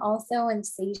craving also, and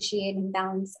satiate and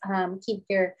balance, keep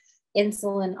your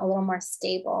insulin a little more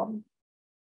stable.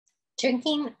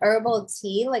 Drinking herbal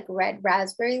tea like red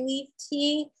raspberry leaf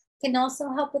tea can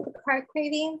also help with the carb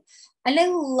craving. And I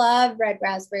love red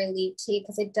raspberry leaf tea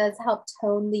because it does help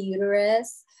tone the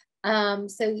uterus.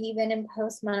 So even in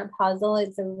postmenopausal,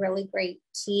 it's a really great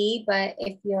tea. But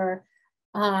if you're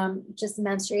just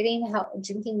menstruating,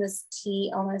 drinking this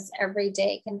tea almost every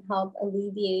day can help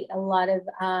alleviate a lot of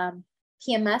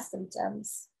PMS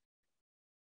symptoms.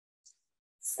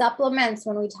 Supplements,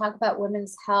 when we talk about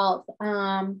women's health,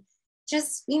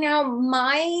 just, you know,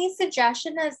 my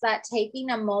suggestion is that taking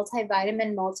a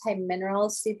multivitamin, multi-mineral,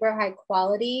 super high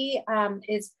quality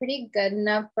is pretty good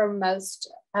enough for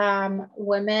most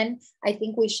women. I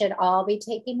think we should all be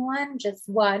taking one, just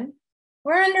one.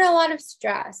 We're under a lot of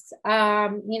stress.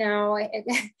 You know,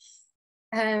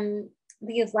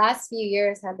 these last few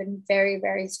years have been very,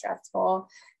 very stressful.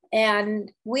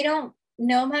 And we don't,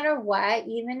 no matter what,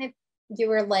 even if you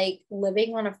were like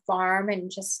living on a farm and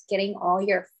just getting all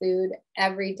your food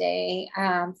every day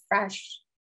fresh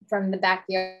from the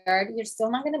backyard, you're still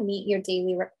not going to meet your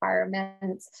daily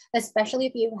requirements, especially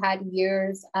if you've had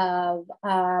years of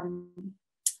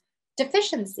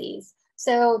deficiencies.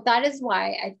 So that is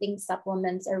why I think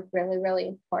supplements are really, really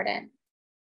important.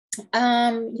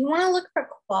 You want to look for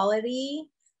quality.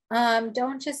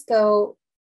 Don't just go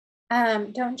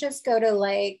to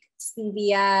like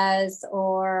CVS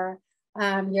or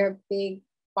your big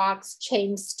box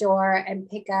chain store and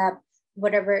pick up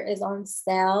whatever is on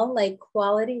sale. Like,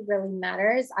 quality really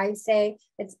matters. I say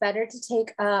it's better to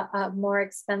take a more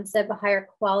expensive, higher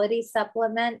quality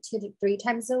supplement 2 to 3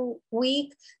 times a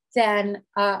week than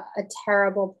a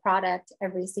terrible product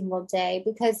every single day.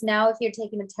 Because now if you're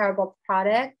taking a terrible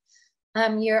product,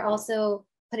 you're also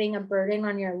putting a burden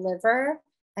on your liver,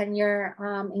 and you're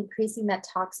increasing that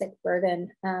toxic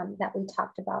burden that we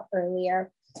talked about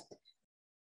earlier.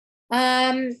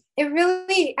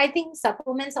 I think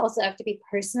supplements also have to be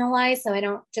personalized. So I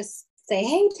don't just say,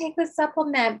 hey, take the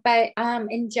supplement. But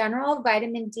in general,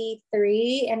 vitamin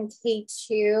D3 and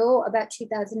K2, about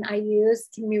 2000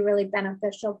 IUs, can be really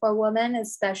beneficial for women,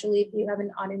 especially if you have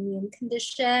an autoimmune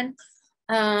condition,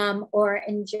 or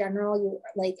in general, you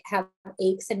like have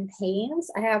aches and pains.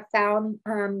 I have found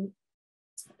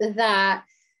that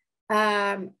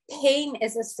pain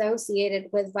is associated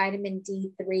with vitamin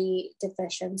D3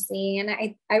 deficiency. And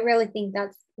I really think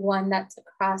that's one that's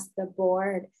across the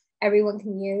board. Everyone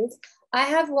can use. I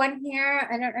have one here.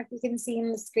 I don't know if you can see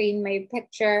in the screen my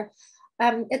picture.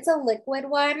 It's a liquid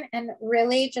one, and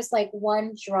really just like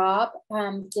one drop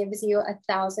gives you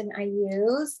 1000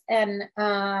 IUs. And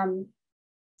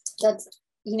that's,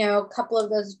 you know, a couple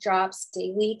of those drops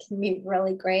daily can be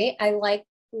really great. I like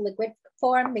liquid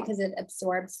form because it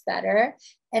absorbs better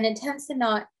and it tends to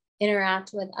not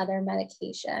interact with other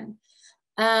medication.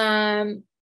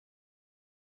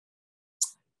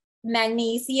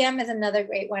 Magnesium is another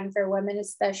great one for women,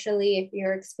 especially if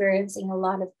you're experiencing a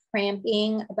lot of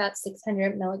cramping, about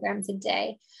 600 milligrams a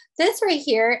day. This right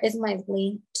here is my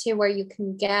link to where you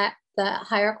can get the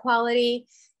higher quality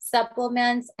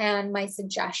supplements and my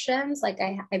suggestions. Like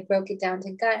I broke it down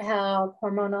to gut health,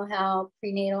 hormonal health,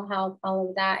 prenatal health, all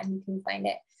of that, and you can find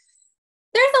it.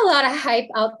 There's a lot of hype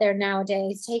out there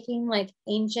nowadays, taking like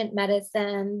ancient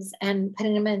medicines and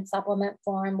putting them in supplement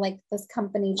form. Like this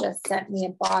company just sent me a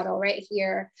bottle right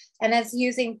here, and it's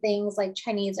using things like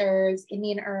Chinese herbs,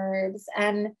 Indian herbs,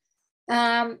 and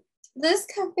this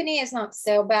company is not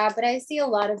so bad, but I see a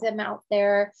lot of them out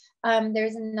there.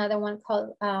 There's another one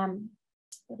called,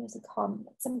 what is it called?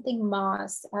 Something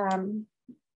moss.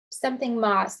 Something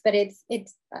moss, but it's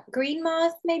green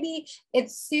moss, maybe.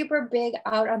 It's super big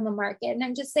out on the market, and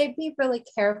I'm just saying be really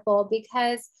careful,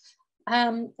 because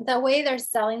the way they're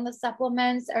selling the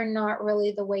supplements are not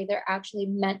really the way they're actually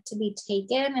meant to be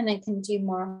taken, and it can do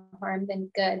more harm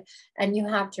than good, and you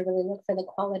have to really look for the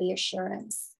quality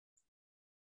assurance.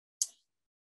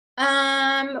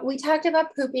 We talked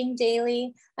about pooping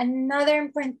daily. Another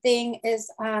important thing is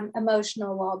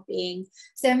emotional well-being.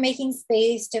 So making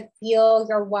space to feel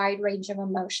your wide range of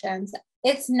emotions.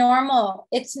 It's normal.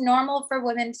 It's normal for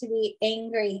women to be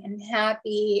angry and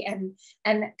happy and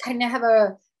kind of have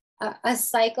a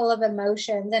cycle of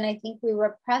emotions. And I think we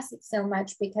repress it so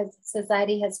much because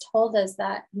society has told us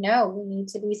that, no, we need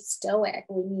to be stoic.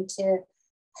 We need to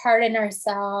harden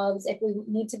ourselves. If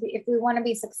we want to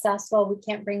be successful, we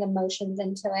can't bring emotions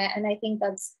into it. And I think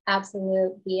that's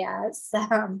absolute BS.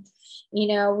 You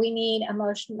know, we need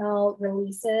emotional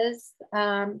releases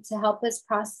to help us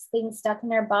process things stuck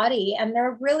in our body. And there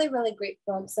are really, really great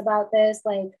books about this.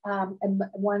 Like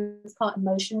one's called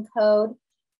Emotion Code.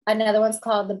 Another one's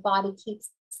called The Body Keeps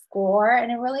Score.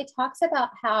 And it really talks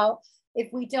about how if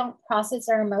we don't process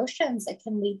our emotions, it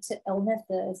can lead to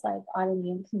illnesses like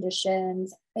autoimmune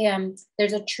conditions. And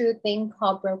there's a true thing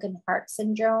called broken heart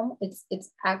syndrome.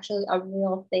 It's actually a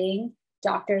real thing.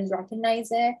 Doctors recognize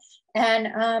it.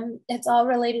 And it's all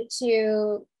related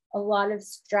to a lot of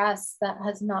stress that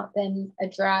has not been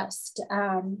addressed.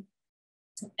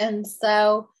 And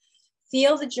so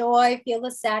feel the joy, feel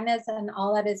the sadness, and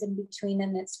all that is in between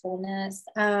in its fullness.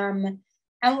 And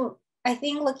I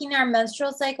think looking at our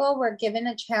menstrual cycle, we're given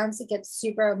a chance to get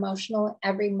super emotional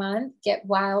every month, get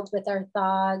wild with our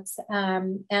thoughts.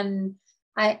 And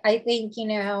I think, you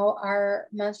know, our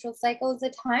menstrual cycle is a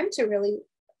time to really,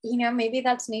 you know, maybe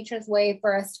that's nature's way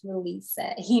for us to release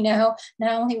it, you know,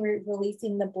 not only we're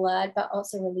releasing the blood, but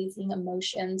also releasing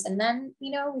emotions. And then,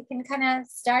 you know, we can kind of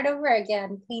start over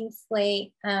again, clean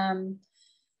slate. And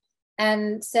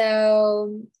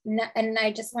so, and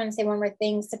I just want to say one more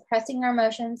thing, suppressing our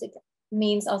emotions, it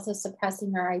means also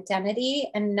suppressing our identity,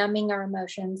 and numbing our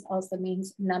emotions also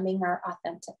means numbing our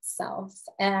authentic self.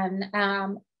 And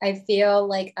I feel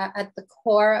like at the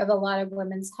core of a lot of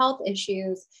women's health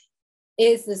issues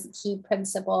is this key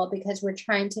principle, because we're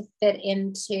trying to fit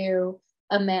into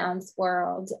a man's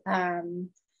world. You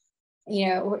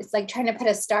know, it's like trying to put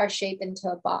a star shape into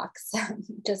a box,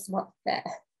 just won't fit.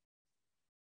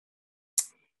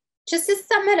 Just to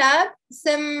sum it up,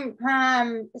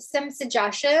 some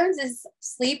suggestions is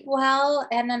sleep well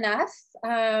and enough,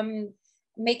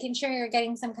 making sure you're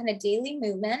getting some kind of daily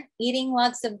movement, eating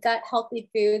lots of gut healthy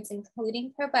foods,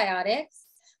 including probiotics,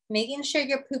 making sure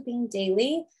you're pooping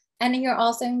daily, and you're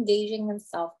also engaging in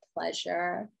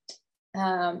self-pleasure.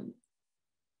 And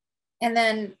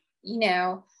then, you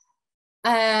know,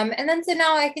 and then so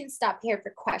now I can stop here for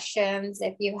questions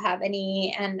if you have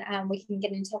any, and we can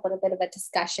get into a little bit of a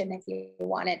discussion if you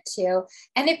wanted to.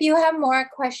 And if you have more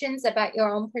questions about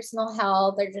your own personal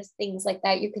health or just things like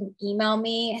that, you can email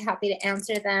me, happy to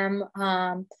answer them.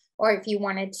 or if you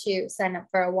wanted to sign up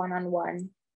for a one-on-one.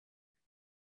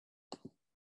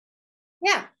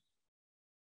 Yeah.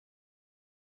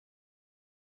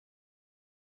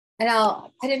 And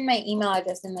I'll put in my email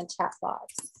address in the chat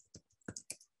box.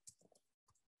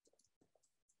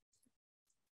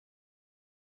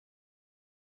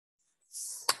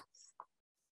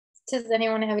 Does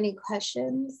anyone have any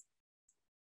questions?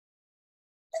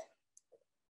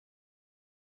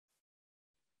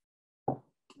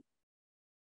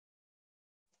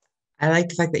 I like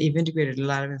the fact that you've integrated a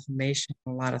lot of information,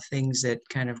 a lot of things that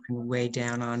kind of can weigh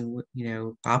down on,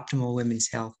 optimal women's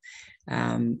health,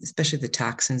 especially the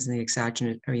toxins and the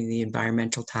exogenous, the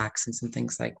environmental toxins and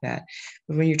things like that.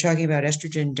 But when you're talking about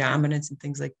estrogen dominance and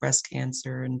things like breast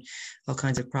cancer and all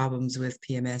kinds of problems with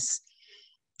PMS,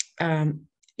 I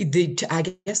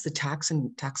guess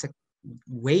the toxic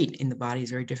weight in the body is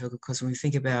very difficult, because when we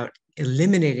think about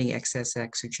eliminating excess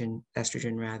estrogen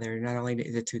rather, not only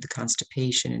through the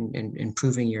constipation and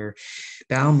improving your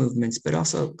bowel movements, but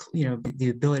also the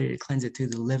ability to cleanse it through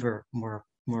the liver more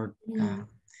in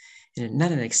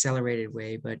not an accelerated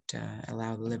way, but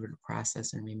allow the liver to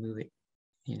process and remove it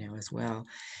as well,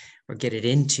 or get it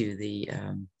into the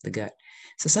gut.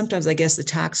 So sometimes I guess the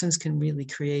toxins can really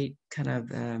create kind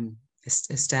of a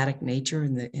static nature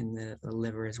in the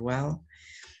liver as well.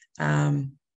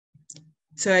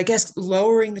 So I guess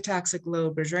lowering the toxic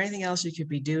load, but is there anything else you could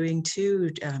be doing too,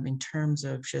 in terms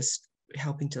of just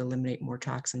helping to eliminate more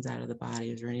toxins out of the body?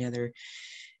 Is there any other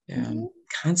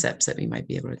concepts that we might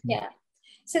be able to? Yeah.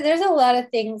 So there's a lot of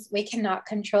things we cannot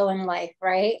control in life,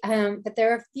 right? But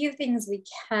there are a few things we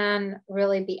can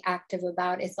really be active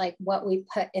about. It's like what we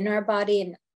put in our body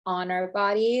and on our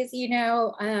bodies,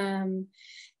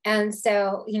 and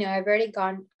so, I've already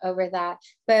gone over that,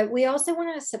 but we also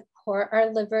want to support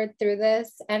our liver through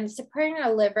this, and by supporting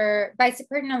our liver,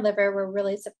 we're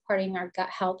really supporting our gut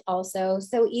health also.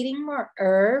 So eating more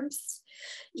herbs,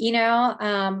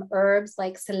 herbs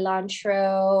like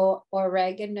cilantro,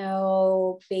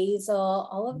 oregano, basil,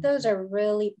 all of those are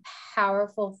really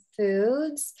powerful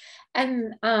foods,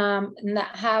 and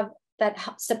that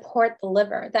support the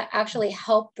liver, that actually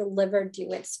help the liver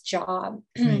do its job,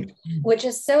 which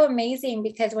is so amazing,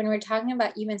 because when we're talking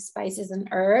about even spices and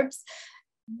herbs,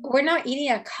 we're not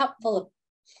eating a cup full of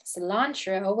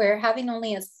cilantro, we're having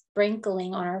only a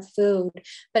sprinkling on our food.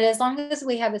 But as long as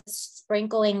we have a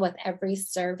sprinkling with every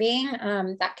serving,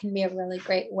 that can be a really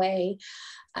great way.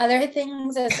 Other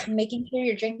things is making sure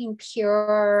you're drinking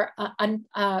pure,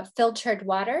 unfiltered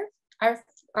water.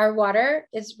 Our water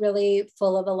is really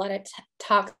full of a lot of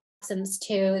toxins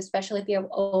too, especially if you have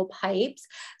old pipes.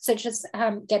 So just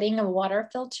getting a water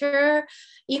filter,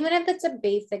 even if it's a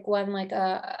basic one like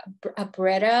a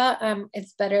Brita,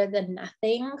 it's better than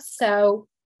nothing. So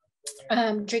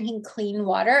drinking clean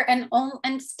water and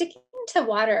sticking to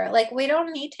water. Like, we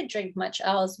don't need to drink much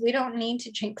else. We don't need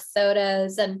to drink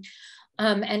sodas and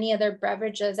any other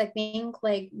beverages. I think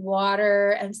like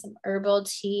water and some herbal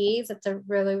teas, that's a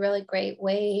really, really great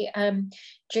way.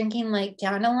 Drinking like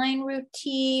dandelion root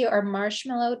tea or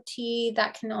marshmallow tea,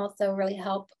 that can also really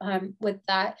help with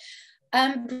that.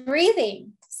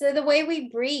 Breathing. So the way we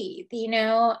breathe,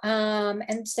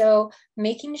 and so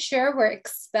making sure we're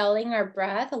expelling our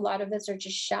breath. A lot of us are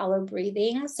just shallow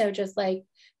breathing. So just like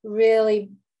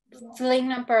really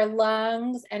filling up our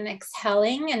lungs and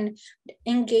exhaling, and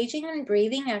engaging in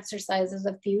breathing exercises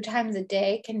a few times a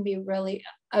day can be a really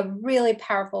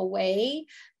powerful way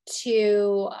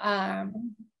to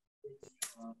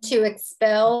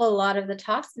expel a lot of the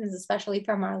toxins, especially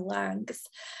from our lungs.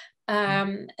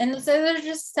 And so there's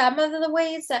just some of the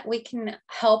ways that we can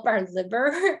help our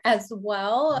liver as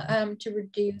well, to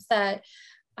reduce that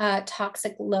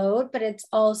toxic load, but it's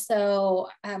also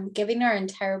giving our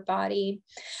entire body.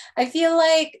 I feel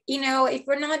like, if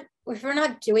we're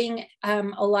not doing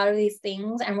a lot of these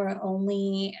things, and we're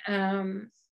only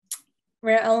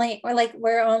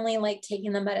like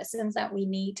taking the medicines that we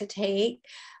need to take,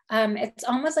 it's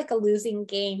almost like a losing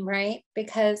game, right?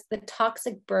 Because the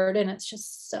toxic burden is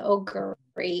just so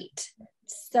great,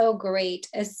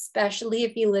 especially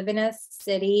if you live in a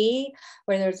city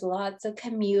where there's lots of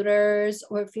commuters,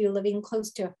 or if you're living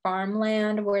close to a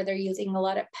farmland where they're using a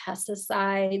lot of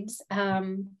pesticides.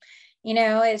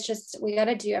 It's just, we got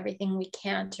to do everything we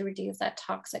can to reduce that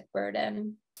toxic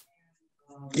burden.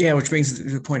 Yeah, which brings to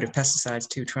the point of pesticides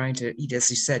too, trying to eat, as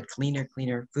you said, cleaner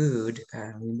food,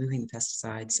 removing the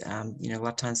pesticides. A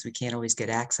lot of times we can't always get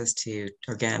access to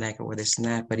organic or this and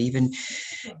that, but even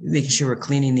making sure we're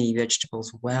cleaning the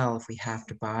vegetables well if we have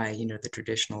to buy, the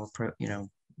traditional,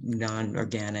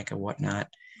 non-organic or whatnot.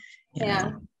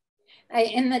 Yeah.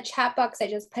 in the chat box, I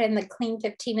just put in the clean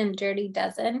 15 and dirty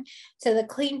dozen. So the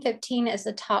clean 15 is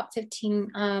the top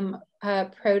 15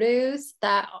 produce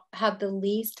that have the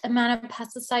least amount of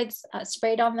pesticides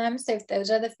sprayed on them. So if those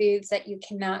are the foods that you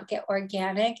cannot get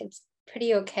organic, it's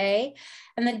pretty okay.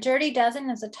 And the dirty dozen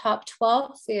is the top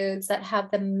 12 foods that have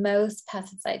the most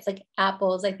pesticides, like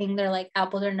apples. I think they're like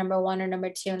apples are number 1 or number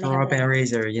 2. And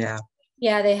strawberries are, yeah.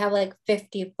 Yeah, they have like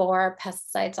 54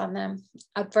 pesticides on them.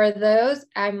 For those,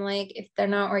 I'm like, if they're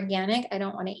not organic, I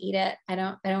don't want to eat it. I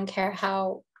don't care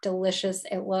how delicious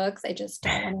it looks. I just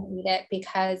don't want to eat it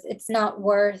because it's not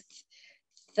worth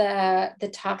the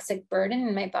toxic burden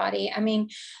in my body. I mean,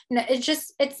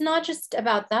 it's not just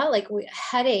about that, like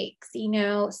headaches,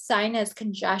 sinus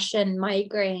congestion,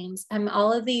 migraines,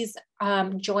 all of these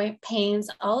joint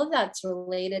pains, all of that's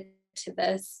related to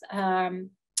this, the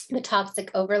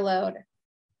toxic overload.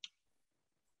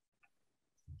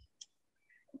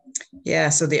 Yeah,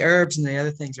 so the herbs and the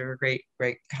other things are a great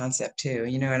concept too.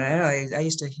 And I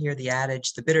used to hear the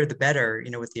adage, the bitter the better,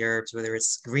 with the herbs, whether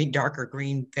it's darker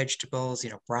green vegetables,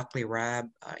 broccoli rabe,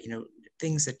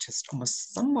 things that just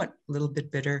almost somewhat a little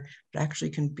bit bitter, but actually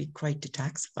can be quite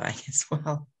detoxifying as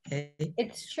well. Okay?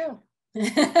 It's true.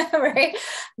 Right?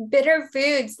 Bitter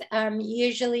foods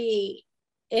usually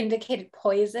indicated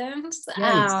poisons,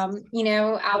 Yes.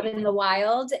 out in the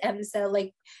wild. And so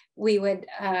like we would,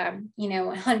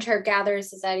 hunter-gatherer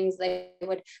societies, they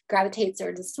would gravitate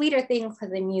towards the sweeter things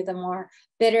because they knew the more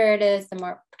bitter it is, the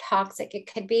more toxic it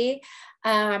could be.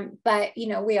 But,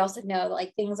 we also know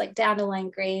like things like dandelion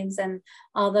grains and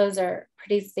all those are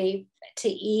pretty safe to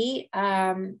eat.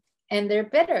 And they're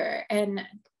bitter and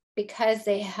because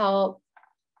they help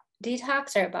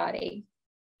detox our body.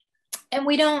 And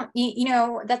we don't,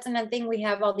 that's another thing. We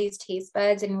have all these taste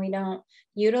buds and we don't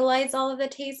utilize all of the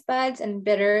taste buds, and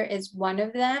bitter is one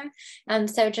of them. And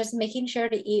so just making sure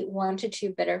to eat 1 to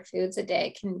 2 bitter foods a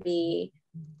day can be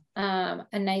a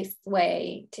nice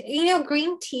way to,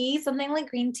 green tea, something like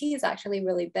green tea is actually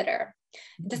really bitter.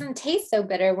 It doesn't taste so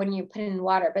bitter when you put it in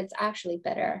water, but it's actually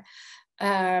bitter.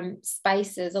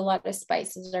 Spices, a lot of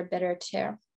spices are bitter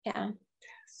too. Yeah.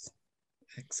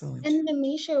 Excellent. And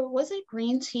Nimisha, was it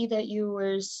green tea that you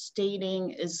were stating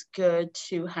is good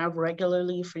to have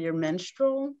regularly for your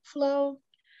menstrual flow?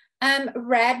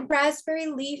 Red raspberry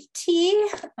leaf tea.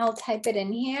 I'll type it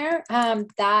in here.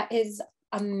 That is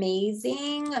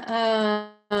amazing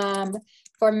for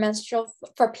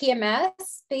PMS,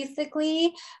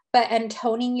 basically, and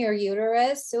toning your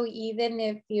uterus. So even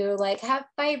if you like have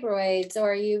fibroids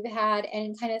or you've had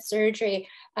any kind of surgery,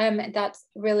 that's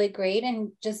really great.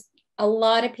 And just a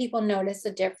lot of people notice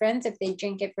a difference if they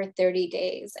drink it for 30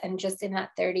 days and just in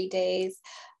that 30 days.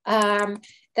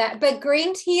 But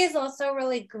green tea is also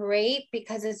really great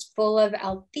because it's full of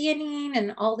L-theanine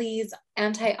and all these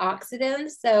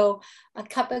antioxidants. So a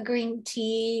cup of green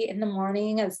tea in the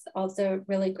morning is also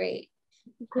really great.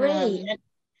 Great.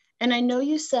 And I know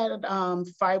you said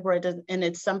fibroid, and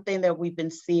it's something that we've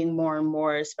been seeing more and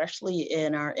more, especially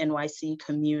in our NYC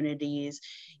communities.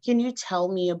 Can you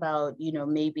tell me about,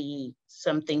 maybe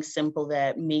something simple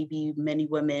that maybe many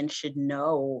women should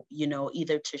know,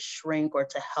 either to shrink or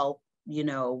to help,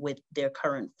 with their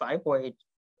current fibroid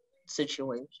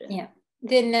situation? Yeah.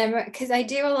 Because I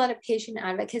do a lot of patient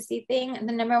advocacy thing. And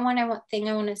the number one thing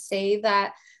I want to say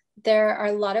that there are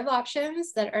a lot of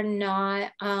options that are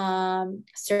not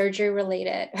surgery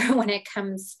related when it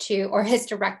comes to, or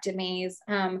hysterectomies.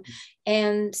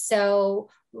 And so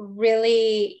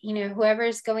really,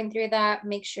 whoever's going through that,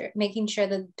 making sure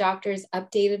the doctor is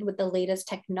updated with the latest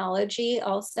technology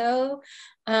also.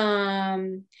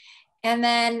 And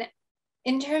then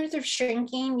in terms of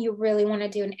shrinking, you really want to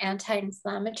do an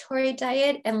anti-inflammatory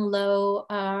diet and low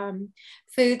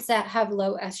foods that have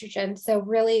low estrogen. So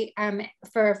really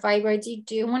for fibroids, you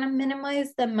do want to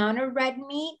minimize the amount of red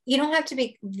meat. You don't have to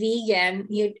be vegan.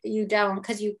 You don't,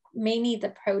 because you may need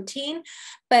the protein,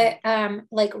 but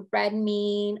like red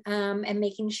meat and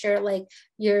making sure like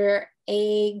your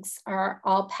eggs are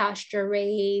all pasture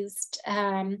raised.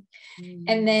 And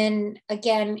then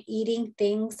again, eating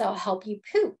things that'll help you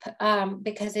poop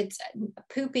because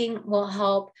pooping will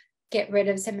help get rid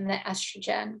of some of the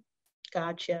estrogen.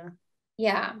 Gotcha.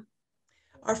 Yeah.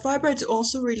 Are fibroids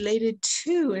also related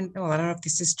to, and I don't know if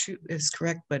this is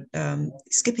correct, but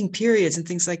skipping periods and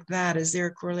things like that? Is there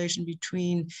a correlation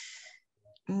between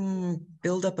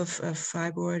buildup of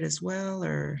fibroid as well?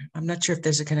 Or I'm not sure if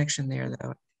there's a connection there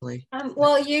though.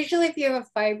 Well, usually if you have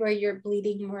a fibroid, you're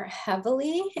bleeding more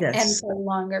heavily and for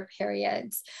longer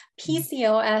periods.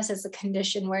 PCOS is a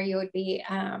condition where you would be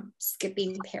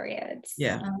skipping periods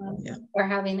or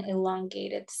having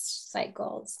elongated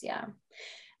cycles. Yeah.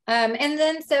 And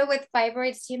then so with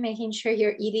fibroids too, making sure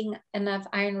you're eating enough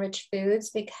iron-rich foods,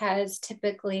 because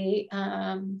typically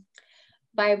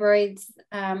fibroids,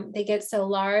 they get so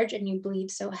large and you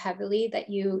bleed so heavily that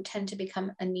you tend to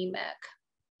become anemic.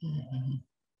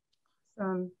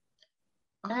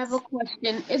 I have a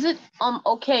question. Is it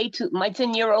okay to, my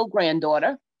 10-year-old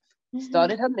granddaughter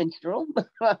started her menstrual,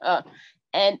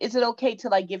 and is it okay to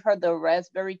like give her the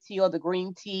raspberry tea or the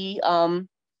green tea on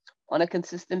a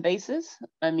consistent basis?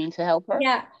 I mean, to help her?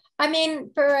 Yeah. I mean,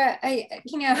 I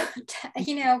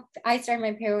started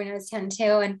my period when I was 10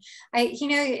 too. And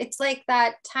it's like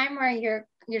that time where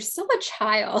you're still a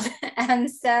child. And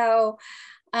so,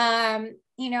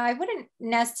 I wouldn't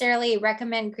necessarily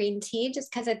recommend green tea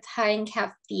just because it's high in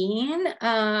caffeine.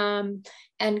 And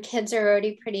kids are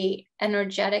already pretty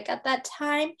energetic at that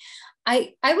time.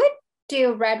 I would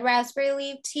do red raspberry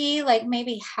leaf tea, like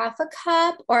maybe half a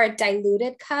cup or a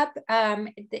diluted cup.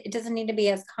 It doesn't need to be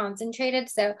as concentrated.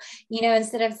 So,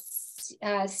 instead of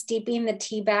steeping the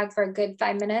tea bag for a good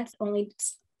 5 minutes, only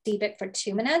steep it for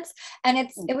 2 minutes, and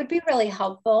it would be really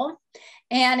helpful.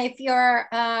 And if your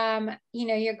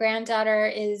your granddaughter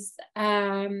is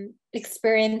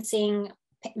experiencing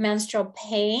menstrual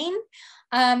pain,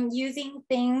 using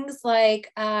things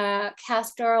like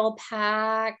castor oil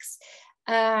packs,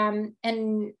 and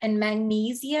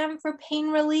magnesium for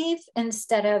pain relief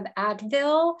instead of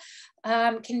Advil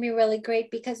can be really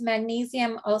great, because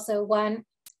magnesium also,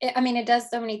 it does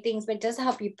so many things, but it does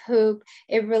help you poop.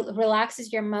 It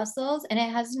relaxes your muscles, and it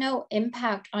has no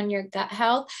impact on your gut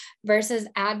health, versus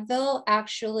Advil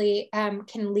actually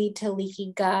can lead to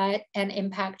leaky gut and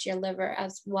impact your liver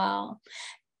as well.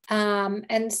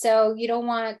 And so you don't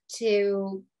want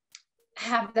to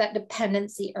have that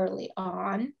dependency early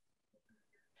on.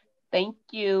 Thank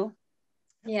you.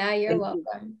 Yeah, you're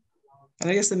welcome. And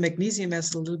I guess the magnesium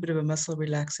has a little bit of a muscle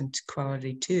relaxant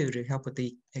quality too, to help with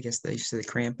the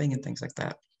cramping and things like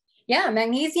that. Yeah,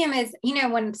 magnesium is,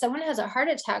 when someone has a heart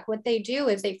attack, what they do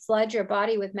is they flood your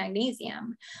body with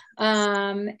magnesium.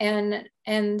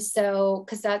 And so,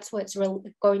 because that's what's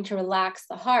going to relax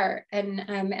the heart.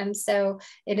 And so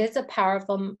it is a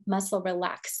powerful muscle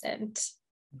relaxant.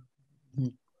 Mm-hmm.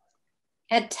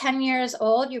 At 10 years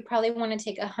old, you probably want to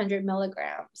take 100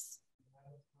 milligrams.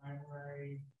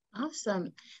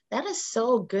 Awesome. That is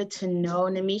so good to know,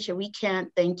 Nimisha. We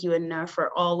can't thank you enough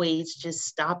for always just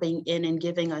stopping in and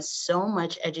giving us so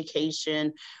much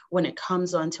education when it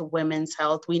comes on to women's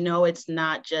health. We know it's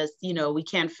not just, we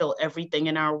can't fill everything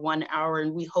in our 1 hour,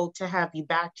 and we hope to have you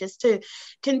back just to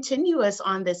continue us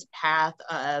on this path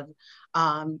of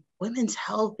women's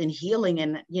health and healing,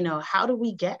 and how do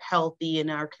we get healthy in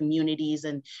our communities,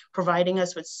 and providing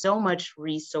us with so much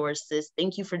resources.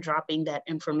 Thank you for dropping that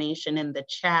information in the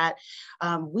chat.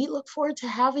 We look forward to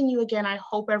having you again. I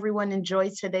hope everyone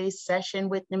enjoyed today's session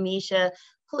with Nimisha.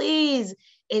 Please,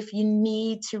 if you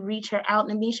need to reach her out,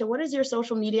 Nimisha, what is your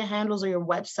social media handles or your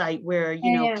website where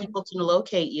people can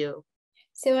locate you?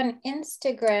 So on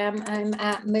Instagram, I'm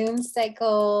at Moon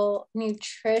Cycle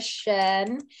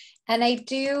Nutrition, and I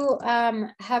do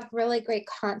have really great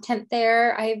content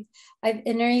there. I've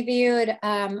interviewed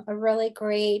a really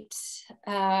great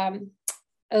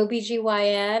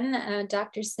OBGYN,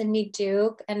 Dr. Cindy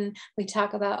Duke, and we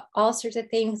talk about all sorts of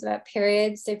things about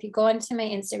periods. So if you go onto my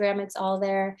Instagram, it's all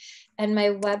there. And my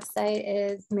website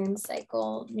is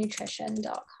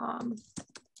mooncyclenutrition.com.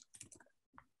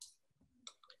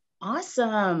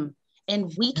 Awesome.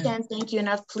 And we can't thank you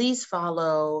enough. Please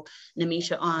follow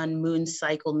Nimisha on Moon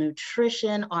Cycle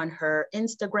Nutrition on her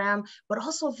Instagram, but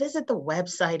also visit the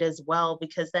website as well,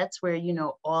 because that's where,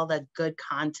 all the good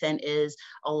content is,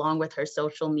 along with her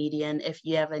social media. And if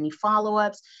you have any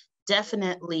follow-ups,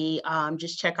 definitely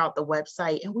just check out the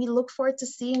website. And we look forward to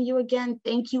seeing you again.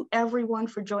 Thank you, everyone,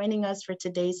 for joining us for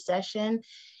today's session.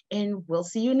 And we'll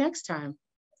see you next time.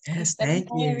 Yes, thank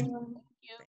you. Everyone.